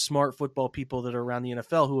lot of smart football people that are around the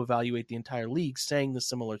NFL who evaluate the entire league saying the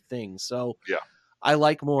similar things. So I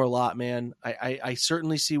like Moore a lot, man. I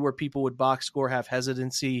certainly see where people would box score, have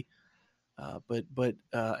hesitancy. But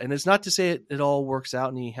and it's not to say it all works out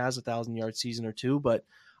and he has 1,000-yard season or two, but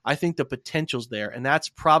I think the potential's there. And that's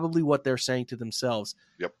probably what they're saying to themselves.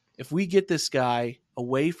 Yep. If we get this guy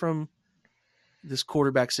away from this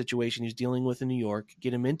quarterback situation he's dealing with in New York,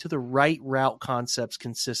 get him into the right route concepts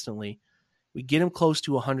consistently, we get him close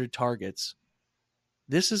to 100 targets.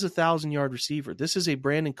 This is a 1,000-yard receiver. This is a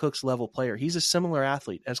Brandon Cooks level player. He's a similar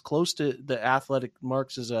athlete, as close to the athletic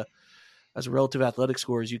marks as a relative athletic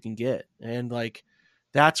score as you can get. And like,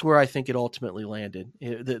 that's where I think it ultimately landed.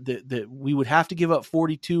 That we would have to give up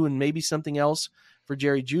 42 and maybe something else for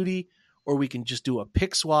Jerry Jeudy, or we can just do a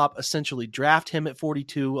pick swap, essentially draft him at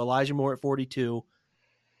 42, Elijah Moore at 42,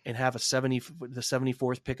 and have the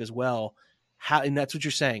 74th pick as well. And that's what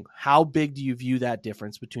you're saying. How big do you view that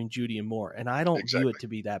difference between Jeudy and Moore? And I don't view it to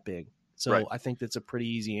be that big. So I think that's a pretty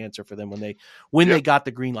easy answer for them when they got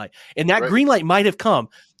the green light. And that green light might have come.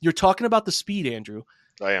 You're talking about the speed, Andrew.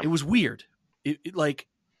 I am. It was weird. It like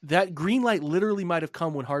that green light literally might have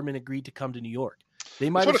come when Hardman agreed to come to New York.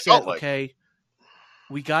 They might have said, okay,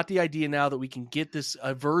 we got the idea now that we can get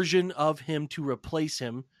a version of him to replace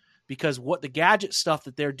him, because what the gadget stuff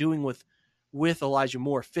that they're doing with Elijah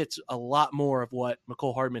Moore fits a lot more of what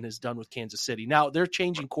McCole Hardman has done with Kansas City. Now they're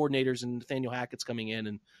changing coordinators and Nathaniel Hackett's coming in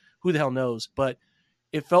and who the hell knows, but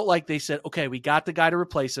it felt like they said, okay, we got the guy to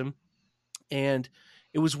replace him. And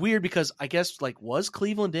it was weird because I guess like, was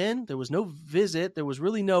Cleveland in? There was no visit. There was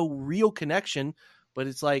really no real connection, but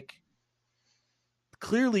it's like,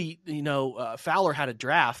 clearly, Fowler had a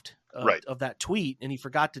draft of that tweet and he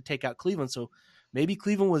forgot to take out Cleveland. So maybe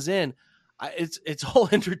Cleveland was in. It's all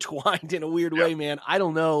intertwined in a weird way, man. I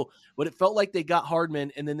don't know, but it felt like they got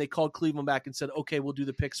Hardman and then they called Cleveland back and said, okay, we'll do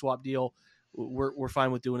the pick swap deal. We're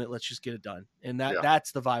fine with doing it. Let's just get it done. And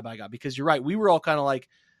that's the vibe I got, because you're right. We were all kind of like,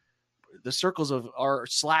 the circles of our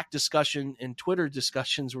Slack discussion and Twitter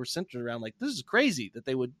discussions were centered around like, this is crazy that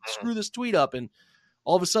they would screw this tweet up. And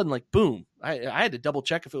all of a sudden, like, boom, I had to double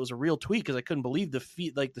check if it was a real tweet, because I couldn't believe the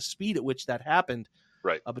speed at which that happened.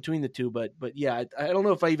 Right. between the two. But yeah, I don't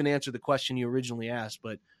know if I even answered the question you originally asked,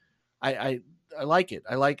 but I like it.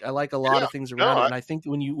 I like a lot Yeah. of things No, around it, and I think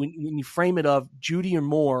when you frame it of Judy or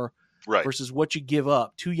Moore right. versus what you give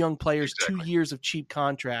up, 2 young players, Exactly. 2 years of cheap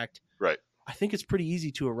contract, Right. I think it's pretty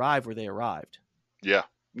easy to arrive where they arrived. Yeah.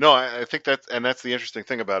 No, I think that's the interesting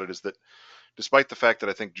thing about it is that despite the fact that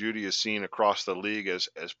I think Judy is seen across the league as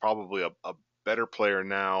probably a better player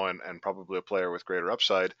now and probably a player with greater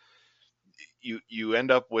upside, you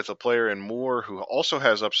end up with a player in Moore who also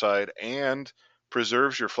has upside and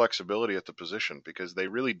preserves your flexibility at the position, because they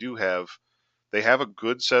really do have a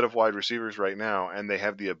good set of wide receivers right now, and they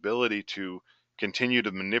have the ability to continue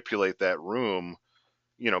to manipulate that room,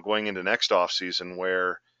 going into next offseason,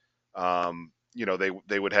 where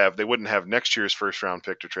they wouldn't have next year's first round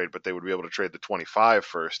pick to trade, but they would be able to trade the 25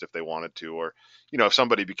 first if they wanted to, or if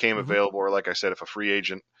somebody became Mm-hmm. available, or like I said, if a free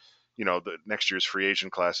agent, the next year's free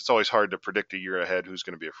agent class, it's always hard to predict a year ahead who's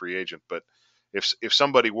going to be a free agent, but if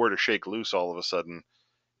somebody were to shake loose all of a sudden,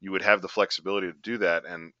 you would have the flexibility to do that,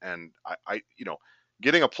 and I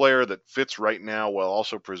getting a player that fits right now while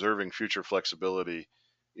also preserving future flexibility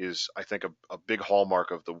is, I think, a big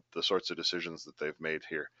hallmark of the sorts of decisions that they've made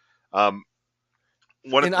here. Um,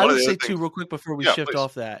 one And I one of would the other say things, too, real quick before we yeah, shift please,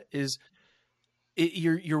 off that, is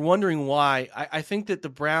you're wondering why. I think that the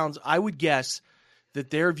Browns, I would guess that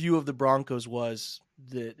their view of the Broncos was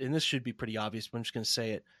that, and this should be pretty obvious, but I'm just going to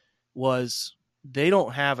say it, was they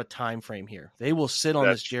don't have a time frame here. They will sit on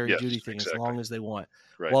this that's Jerry yes, Judy thing as exactly, long as they want,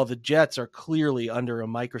 right, while the Jets are clearly under a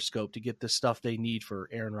microscope to get the stuff they need for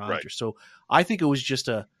Aaron right, Rodgers. So I think it was just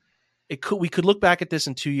we could look back at this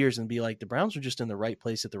in 2 years and be like, the Browns were just in the right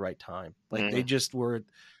place at the right time. Like they hmm just were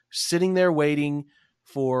sitting there waiting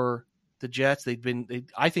for the Jets.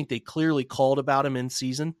 I think they clearly called about him in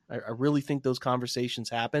season. I really think those conversations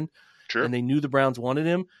happened, sure, and they knew the Browns wanted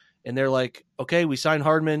him. And they're like, okay, we signed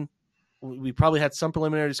Hardman. We probably had some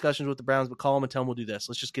preliminary discussions with the Browns, but call them and tell them we'll do this.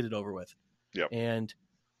 Let's just get it over with. yeah, And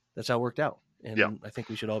that's how it worked out. yeah, And I think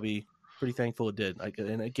we should all be pretty thankful it did.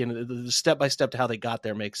 And again, the step by step to how they got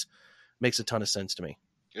there makes a ton of sense to me.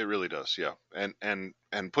 it really does, yeah,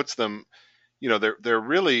 and puts them, they're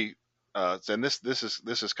really, and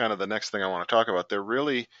this is kind of the next thing I want to talk about. They're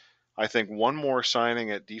really, I think, one more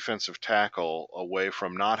signing at defensive tackle away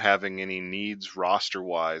from not having any needs roster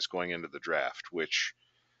wise going into the draft, which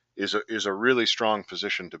is a really strong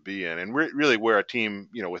position to be in, and really where a team,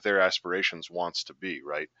 with their aspirations wants to be,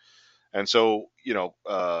 right? And so,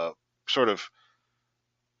 sort of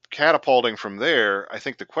catapulting from there, I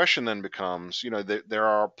think the question then becomes, there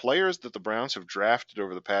are players that the Browns have drafted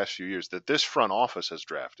over the past few years, that this front office has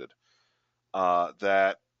drafted,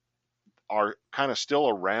 that are kind of still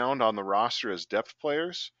around on the roster as depth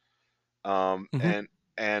players. Um, Mm-hmm. and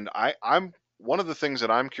and I'm one of the things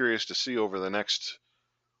that I'm curious to see over the next,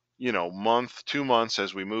 month, 2 months,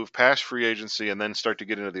 as we move past free agency and then start to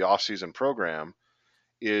get into the offseason program,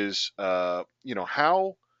 is how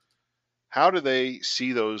do they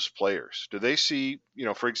see those players? Do they see,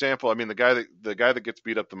 for example, I mean, the guy that gets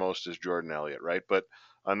beat up the most is Jordan Elliott, right? But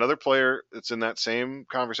another player that's in that same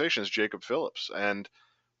conversation is Jacob Phillips, and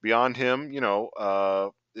beyond him,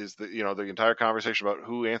 is the entire conversation about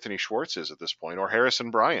who Anthony Schwartz is at this point, or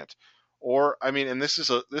Harrison Bryant, or I mean, and this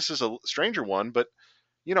is a stranger one, but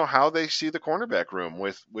how they see the cornerback room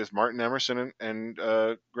with Martin Emerson and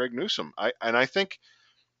Greg Newsome. I think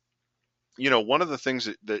one of the things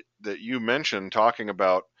that you mentioned, talking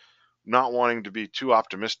about not wanting to be too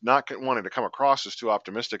optimistic, not wanting to come across as too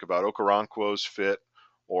optimistic about Okoronkwo's fit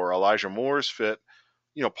or Elijah Moore's fit.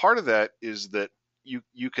 Part of that is that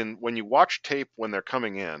you can, when you watch tape when they're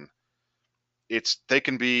coming in, they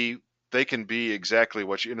can be exactly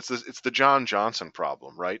what you, and it's the John Johnson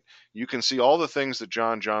problem, right? You can see all the things that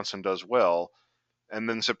John Johnson does well, and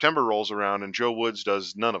then September rolls around and Joe Woods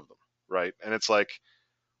does none of them, right? And it's like,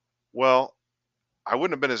 well, I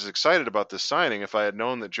wouldn't have been as excited about this signing if I had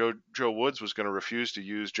known that Joe Woods was going to refuse to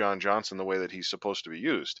use John Johnson the way that he's supposed to be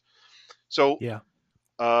used. So Yeah.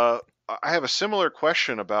 uh, I have a similar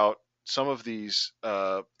question about some of these,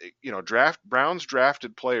 Browns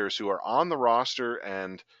drafted players who are on the roster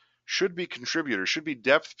and should be contributors, should be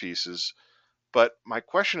depth pieces. But my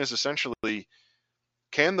question is essentially,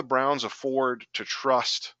 can the Browns afford to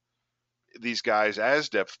trust these guys as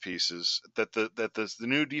depth pieces, that the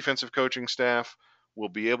new defensive coaching staff will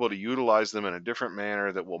be able to utilize them in a different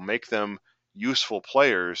manner that will make them useful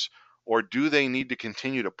players, or do they need to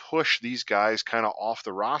continue to push these guys kind of off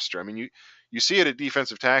the roster? I mean, you see it at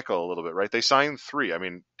defensive tackle a little bit, right? They signed 3. I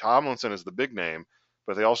mean, Tomlinson is the big name,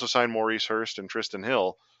 but they also signed Maurice Hurst and Tristan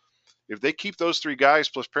Hill. If they keep those 3 guys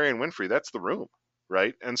plus Perry and Winfrey, that's the room,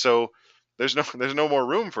 right? And so there's no more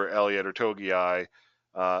room for Elliott or Togiai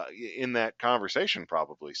in that conversation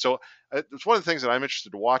probably. So it's one of the things that I'm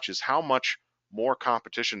interested to watch is how much more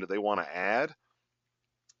competition do they want to add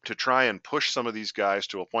to try and push some of these guys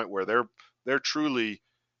to a point where they're truly,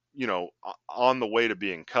 on the way to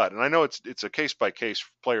being cut. And I know it's a case by case,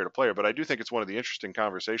 player to player, but I do think it's one of the interesting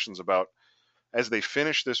conversations about as they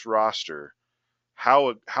finish this roster,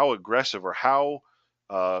 how aggressive or how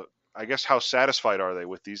I guess how satisfied are they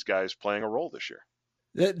with these guys playing a role this year?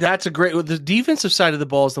 That's a great. The defensive side of the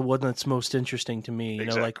ball is the one that's most interesting to me.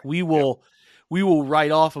 Exactly. Like we will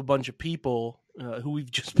write off a bunch of people who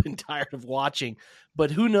we've just been tired of watching,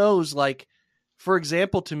 but who knows? Like, for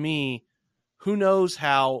example, to me, who knows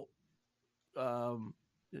how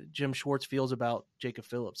Jim Schwartz feels about Jacob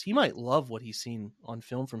Phillips? He might love what he's seen on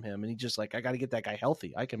film from him, and he's just like, I got to get that guy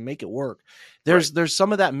healthy. I can make it work. There's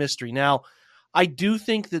some of that mystery. Now, I do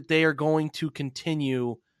think that they are going to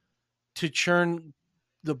continue to churn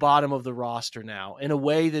the bottom of the roster now in a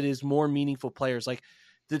way that is more meaningful players. Like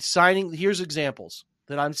the signing, here's examples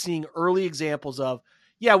that I'm seeing early examples of.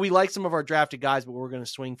 Yeah, we like some of our drafted guys, but we're going to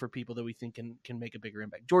swing for people that we think can make a bigger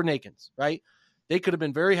impact. Jordan Akins, right? They could have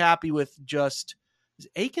been very happy with just is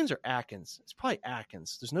it Akins or Atkins? It's probably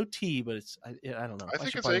Atkins. There's no T, but I don't know. I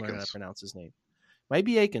think should it's probably learn how Akins. to pronounce his name. Might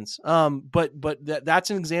be Akins. But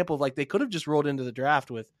that's an example of like they could have just rolled into the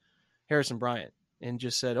draft with Harrison Bryant and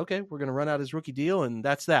just said, okay, we're going to run out his rookie deal, and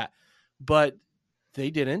that's that. But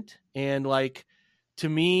they didn't. And, like, to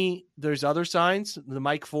me, there's other signs. The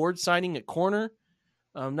Mike Ford signing at corner.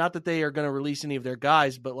 Not that they are going to release any of their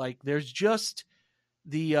guys, but, like, there's just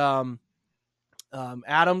the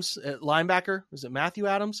Adams at linebacker. Was it Matthew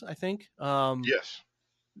Adams, I think? Yes.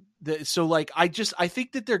 So, like, I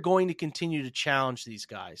think that they're going to continue to challenge these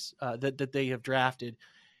guys that they have drafted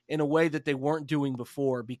in a way that they weren't doing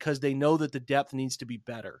before because they know that the depth needs to be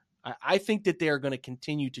better. I think that they are going to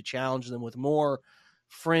continue to challenge them with more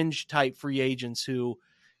fringe type free agents who,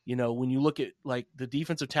 when you look at like the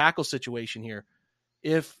defensive tackle situation here,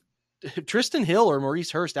 if Tristan Hill or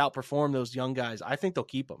Maurice Hurst outperform those young guys, I think they'll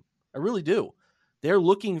keep them. I really do. They're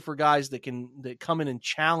looking for guys that come in and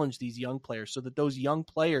challenge these young players so that those young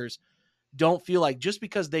players don't feel like just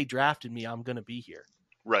because they drafted me, I'm going to be here.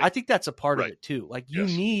 Right. I think that's a part of it too. Like you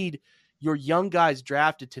need your young guys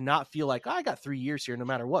drafted to not feel like, I got 3 years here no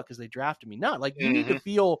matter what because they drafted me. Not like you need to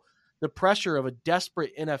feel the pressure of a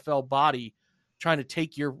desperate NFL body trying to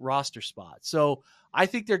take your roster spot. So I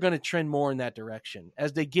think they're going to trend more in that direction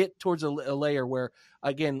as they get towards a layer where,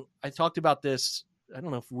 again, I talked about this. I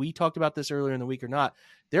don't know if we talked about this earlier in the week or not.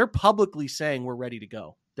 They're publicly saying we're ready to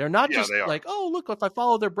go. They're not just like, oh, look, if I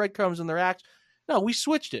follow their breadcrumbs and their acts. No, we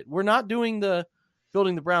switched it. We're not doing the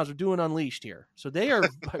building the Browns. We're doing Unleashed here. So they are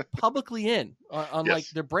publicly in on like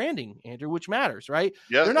their branding, Andrew, which matters, right?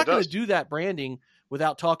 Yeah, they're not going to do that branding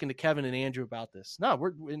without talking to Kevin and Andrew about this. No,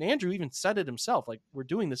 and Andrew even said it himself. Like we're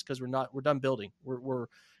doing this because we're done building. We're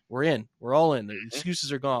in. We're all in. The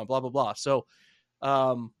excuses are gone. Blah blah blah. So,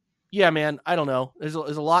 yeah, man, I don't know. There's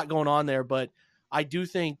a lot going on there, but I do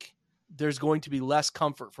think there's going to be less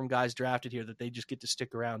comfort from guys drafted here that they just get to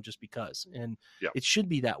stick around just because. And it should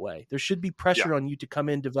be that way. There should be pressure on you to come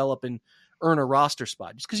in, develop, and earn a roster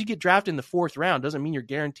spot. Just because you get drafted in the 4th round doesn't mean you're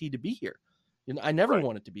guaranteed to be here. I never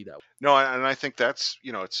want it to be that way. No, and I think that's,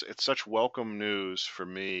 it's such welcome news for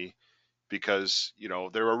me because,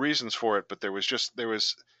 there were reasons for it, but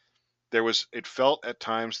it felt at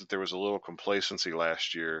times that there was a little complacency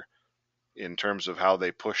last year in terms of how they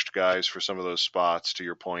pushed guys for some of those spots, to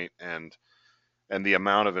your point, and the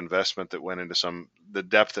amount of investment that went into the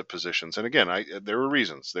depth at positions. And again, there were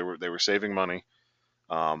reasons they were saving money,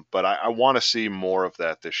 but I want to see more of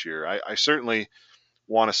that this year. I certainly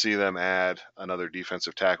want to see them add another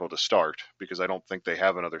defensive tackle to start because I don't think they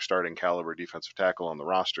have another starting caliber defensive tackle on the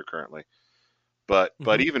roster currently. But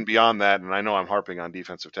even beyond that, and I know I'm harping on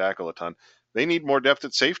defensive tackle a ton, they need more depth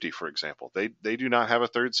at safety, for example. They do not have a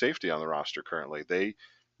third safety on the roster currently.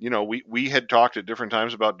 We had talked at different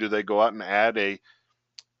times about do they go out and add a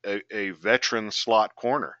veteran slot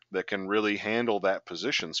corner that can really handle that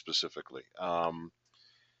position specifically. Obviously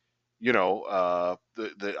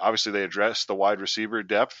they address the wide receiver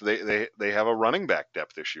depth. They have a running back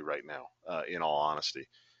depth issue right now, in all honesty.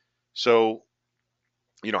 So,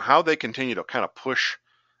 how they continue to kind of push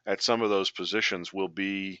at some of those positions will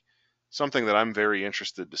be something that I'm very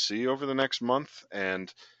interested to see over the next month.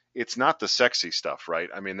 And it's not the sexy stuff, right?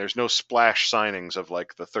 I mean, there's no splash signings of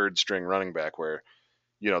like the 3rd string running back where,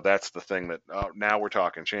 that's the thing that now we're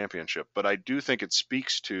talking championship. But I do think it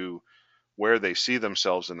speaks to where they see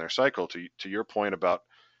themselves in their cycle. To your point about,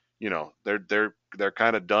 they're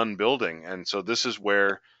kind of done building, and so this is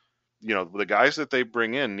where the guys that they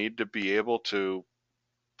bring in need to be able to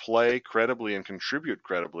play credibly and contribute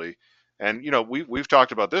credibly. And we've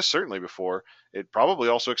talked about this certainly before. It probably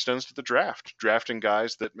also extends to the draft, drafting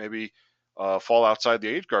guys that maybe fall outside the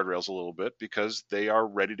age guardrails a little bit because they are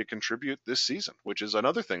ready to contribute this season, which is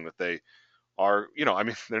another thing that they are. I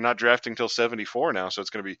mean, they're not drafting till 74 now, so it's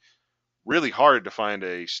going to be really hard to find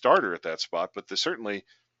a starter at that spot. But certainly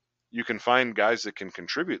you can find guys that can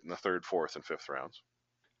contribute in the third, fourth, and fifth rounds.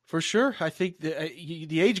 For sure. I think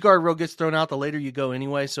the age guardrail gets thrown out the later you go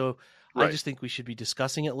anyway. So Right. I just think we should be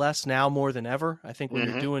discussing it less now more than ever. I think when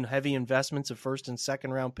you're doing heavy investments of first and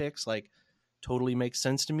second round picks, like totally makes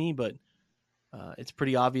sense to me, but it's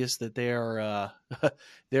pretty obvious that they're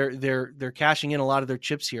cashing in a lot of their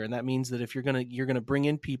chips here. And that means that if you're going to bring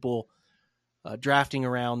in people drafting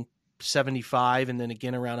around 75 and then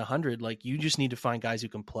again around 100, like you just need to find guys who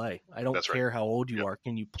can play. I don't care how old you are.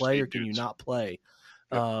 Can you play or can you not play?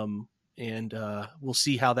 And we'll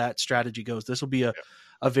see how that strategy goes. This will be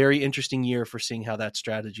a very interesting year for seeing how that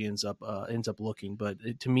strategy ends up looking. But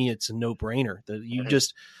to me, it's a no brainer that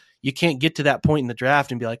you can't get to that point in the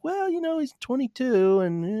draft and be like, well, he's 22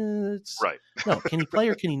 and it's right. No, can he play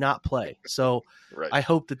or can he not play? So I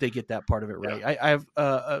hope that they get that part of it right. I have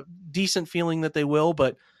a decent feeling that they will,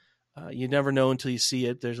 but you never know until you see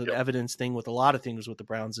it. There's an evidence thing with a lot of things with the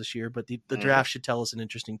Browns this year, but the draft should tell us an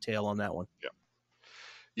interesting tale on that one. Yeah.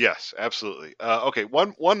 Yes, absolutely. Okay,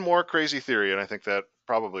 one more crazy theory, and I think that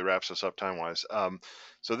probably wraps us up time wise.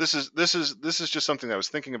 So this is just something I was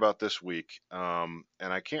thinking about this week, and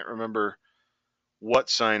I can't remember what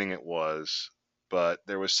signing it was, but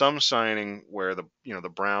there was some signing where the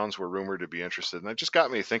Browns were rumored to be interested, and it just got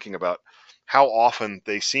me thinking about how often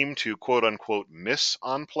they seem to quote unquote miss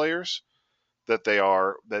on players that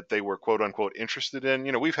they were quote unquote interested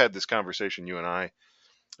in. We've had this conversation, you and I,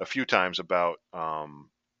 a few times about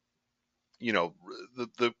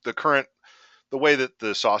the current, the way that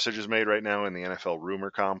the sausage is made right now in the NFL rumor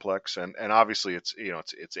complex, and obviously it's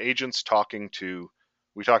agents talking to.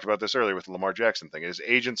 We talked about this earlier with the Lamar Jackson thing. It is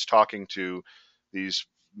agents talking to these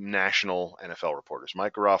national NFL reporters: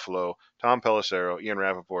 Mike Garofalo, Tom Pelissero, Ian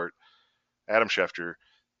Rappaport, Adam Schefter,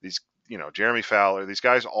 these Jeremy Fowler. These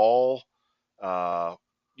guys all have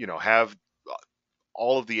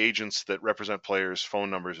all of the agents that represent players' phone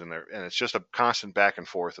numbers in there, and it's just a constant back and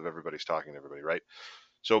forth of everybody's talking to everybody, right?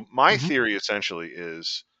 So my theory essentially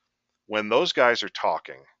is when those guys are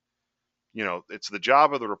talking, it's the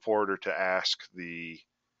job of the reporter to ask the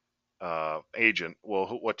agent, well,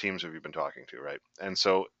 what teams have you been talking to, right? And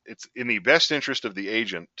so it's in the best interest of the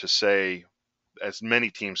agent to say as many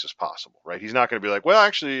teams as possible, right? He's not going to be like, well,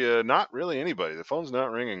 actually, not really anybody. The phone's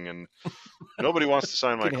not ringing, and nobody wants to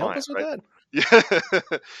sign my Can you client, help us with right? that?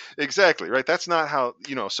 Yeah, exactly, right. That's not how,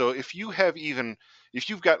 so if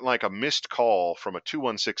you've got like a missed call from a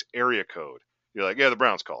 216 area code, you're like, yeah, the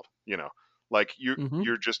Browns called, like you're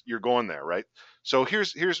going there, right? So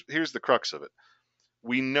here's the crux of it.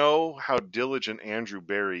 We know how diligent Andrew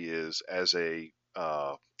Berry is as a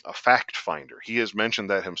fact finder. He has mentioned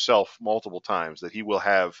that himself multiple times, that he will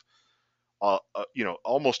have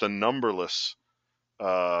almost a numberless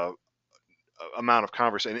amount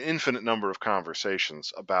of an infinite number of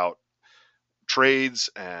conversations about trades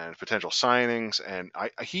and potential signings. And I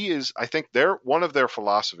think one of their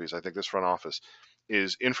philosophies, I think this front office,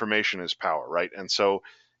 is information is power, right? And so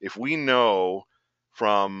if we know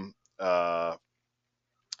from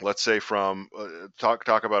let's say from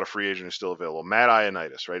talk about a free agent who's still available, Matt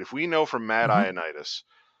Ioannidis, right? If we know from Matt Ioannidis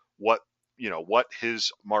what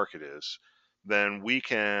his market is, then we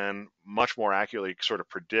can much more accurately sort of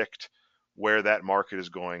predict where that market is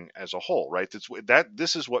going as a whole, right?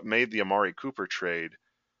 This is what made the Amari Cooper trade.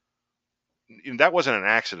 That wasn't an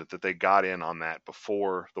accident that they got in on that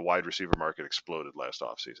before the wide receiver market exploded last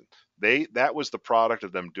offseason. That was the product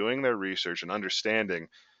of them doing their research and understanding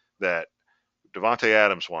that Devontae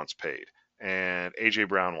Adams wants paid, and A.J.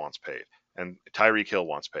 Brown wants paid, and Tyreek Hill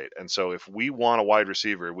wants paid. And so if we want a wide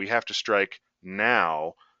receiver, we have to strike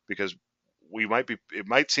now, because it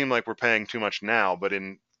might seem like we're paying too much now, but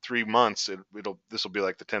in 3 months, this will be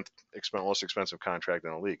like the 10th most expensive contract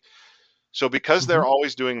in the league. So because they're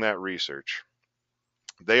always doing that research,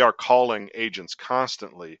 they are calling agents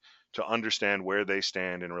constantly to understand where they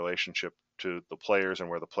stand in relationship to the players and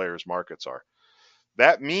where the players' markets are.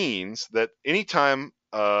 That means that anytime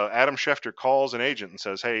Adam Schefter calls an agent and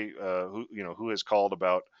says, "Hey, who has called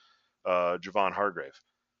about Javon Hargrave?"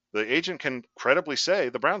 the agent can credibly say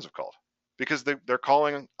the Browns have called, because they're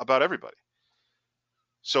calling about everybody.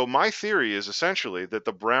 So my theory is essentially that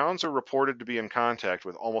the Browns are reported to be in contact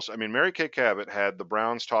with Mary Kay Cabot had the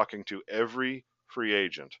Browns talking to every free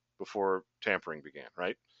agent before tampering began,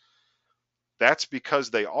 right? That's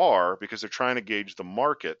because they're trying to gauge the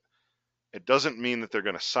market. It doesn't mean that they're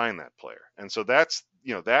going to sign that player. And so that's,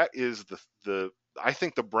 that is I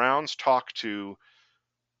think the Browns talk to,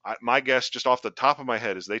 my guess just off the top of my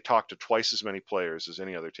head is they talk to twice as many players as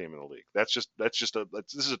any other team in the league. This is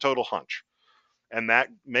a total hunch. And that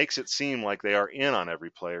makes it seem like they are in on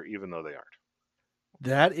every player, even though they aren't.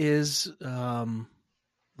 That is,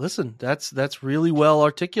 listen, that's really well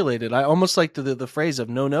articulated. I almost like the phrase of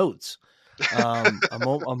no notes. I'm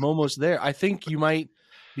almost there. I think you might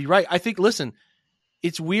be right. I think, listen,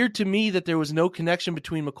 it's weird to me that there was no connection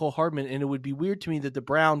between McCole Hardman, and it would be weird to me that the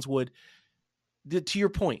Browns would, to your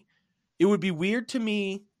point, it would be weird to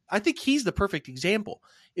me. I think he's the perfect example.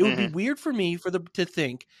 It would be weird for me to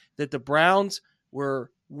think that the Browns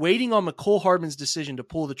were waiting on McCole Hardman's decision to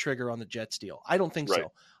pull the trigger on the Jets deal. I don't think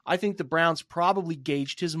so. I think the Browns probably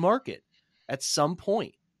gauged his market at some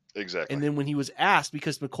point. Exactly. And then when he was asked,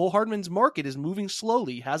 because McCole Hardman's market is moving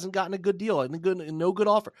slowly, hasn't gotten a good deal, no good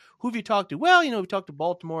offer. Who have you talked to? Well, we talked to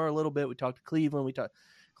Baltimore a little bit. We talked to Cleveland.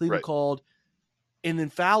 Cleveland called. And then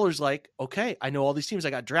Fowler's like, okay, I know all these teams. I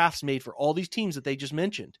got drafts made for all these teams that they just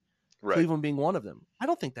mentioned. Right. Cleveland being one of them. I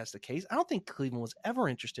don't think that's the case. I don't think Cleveland was ever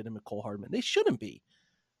interested in McCole Hardman. They shouldn't be.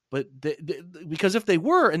 But because if they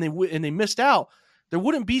were and they missed out, there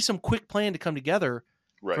wouldn't be some quick plan to come together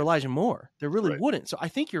for Elijah Moore. There really wouldn't. So I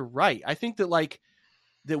think you're right. I think that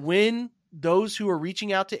that when those who are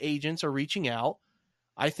reaching out to agents are reaching out,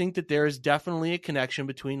 I think that there is definitely a connection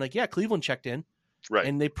between Cleveland checked in. Right.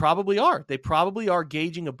 And they probably are. They probably are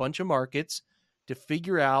gauging a bunch of markets to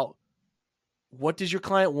figure out what does your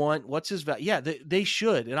client want? What's his value? Yeah, they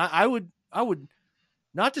should. And I would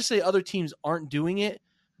not to say other teams aren't doing it,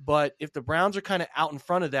 but if the Browns are kind of out in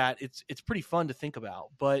front of that, it's pretty fun to think about.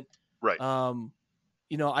 But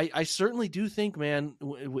I certainly do think, man,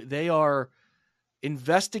 they are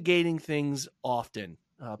investigating things often.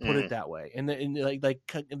 Put it that way. And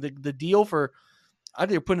the deal for, I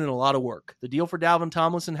think they're putting in a lot of work. The deal for Dalvin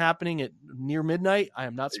Tomlinson happening at near midnight, I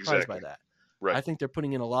am not surprised by that. Right. I think they're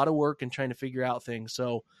putting in a lot of work and trying to figure out things.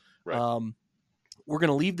 So we're going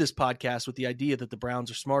to leave this podcast with the idea that the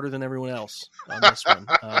Browns are smarter than everyone else on this one.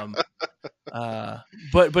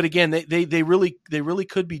 But again, they really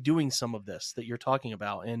could be doing some of this that you're talking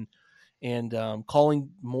about and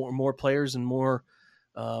calling more players and more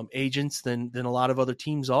agents than a lot of other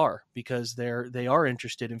teams are, because they are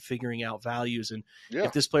interested in figuring out values. And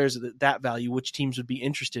if this player's at that value, which teams would be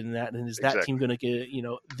interested in that? And is that team going to get,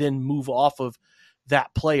 then move off of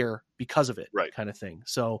that player because of it, kind of thing.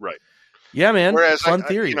 So, yeah, man, fun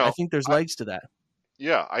theory. I think there's legs to that.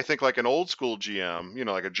 Yeah. I think like an old school GM,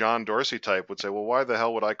 like a John Dorsey type would say, well, why the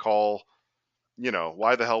hell would I call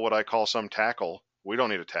some tackle? We don't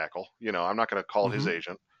need a tackle. I'm not going to call his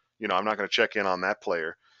agent. I'm not going to check in on that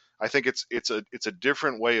player. I think it's a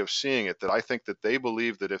different way of seeing it, that I think that they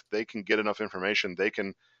believe that if they can get enough information, they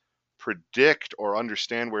can predict or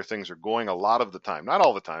understand where things are going a lot of the time. Not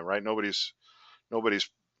all the time, right? Nobody's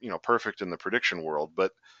perfect in the prediction world,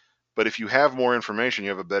 but if you have more information, you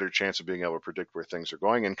have a better chance of being able to predict where things are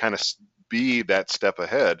going and kind of be that step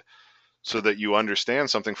ahead so that you understand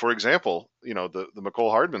something. For example, the McCole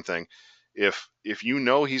Hardman thing. If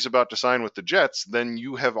he's about to sign with the Jets, then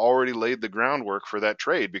you have already laid the groundwork for that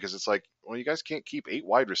trade, because it's like, well, you guys can't keep 8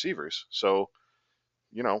 wide receivers. So,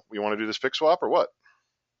 we want to do this pick swap or what?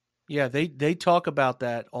 Yeah, they talk about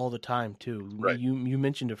that all the time too. Right. You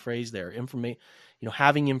mentioned a phrase there,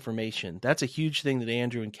 having information. That's a huge thing that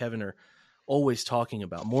Andrew and Kevin are always talking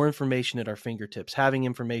about. More information at our fingertips, having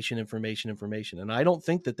information. And I don't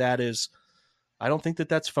think that's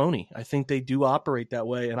phony. I think they do operate that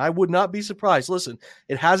way, and I would not be surprised. Listen,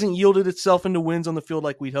 it hasn't yielded itself into wins on the field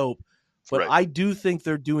like we'd hope, but I do think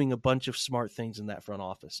they're doing a bunch of smart things in that front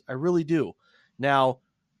office. I really do. Now,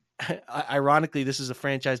 ironically, this is a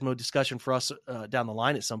franchise mode discussion for us down the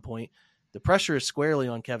line at some point. The pressure is squarely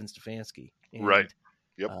on Kevin Stefanski. And, right.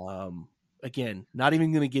 Yep. Again, not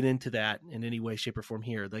even going to get into that in any way, shape, or form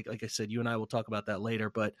here. Like I said, you and I will talk about that later,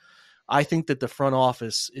 but I think that the front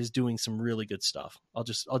office is doing some really good stuff. I'll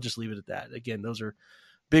just leave it at that. Again, those are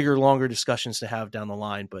bigger, longer discussions to have down the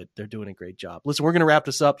line, but they're doing a great job. Listen, we're going to wrap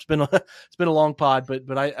this up. It's been a long pod,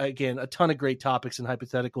 but I again, a ton of great topics and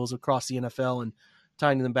hypotheticals across the NFL, and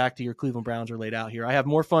tying them back to your Cleveland Browns are laid out here. I have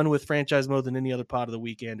more fun with franchise mode than any other pod of the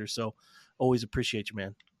week, Andrew. So always appreciate you,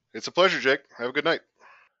 man. It's a pleasure, Jake. Have a good night.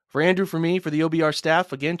 For Andrew, for me, for the OBR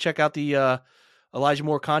staff, again, check out the Elijah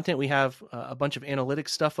Moore content. We have a bunch of analytics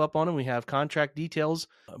stuff up on him. We have contract details.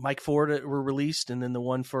 Mike Ford were released, and then the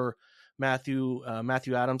one for Matthew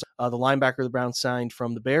Adams, the linebacker the Browns signed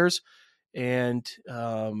from the Bears. And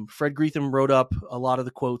Fred Greetham wrote up a lot of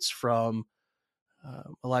the quotes from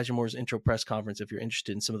Elijah Moore's intro press conference if you're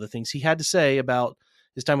interested in some of the things he had to say about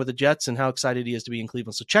his time with the Jets and how excited he is to be in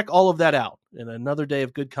Cleveland. So check all of that out. And another day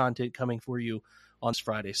of good content coming for you on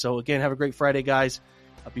Friday. So again, have a great Friday, guys.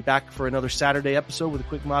 I'll be back for another Saturday episode with a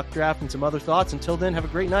quick mock draft and some other thoughts. Until then, have a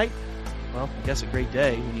great night. Well, I guess a great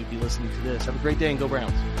day when you'd be listening to this. Have a great day and go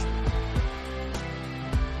Browns.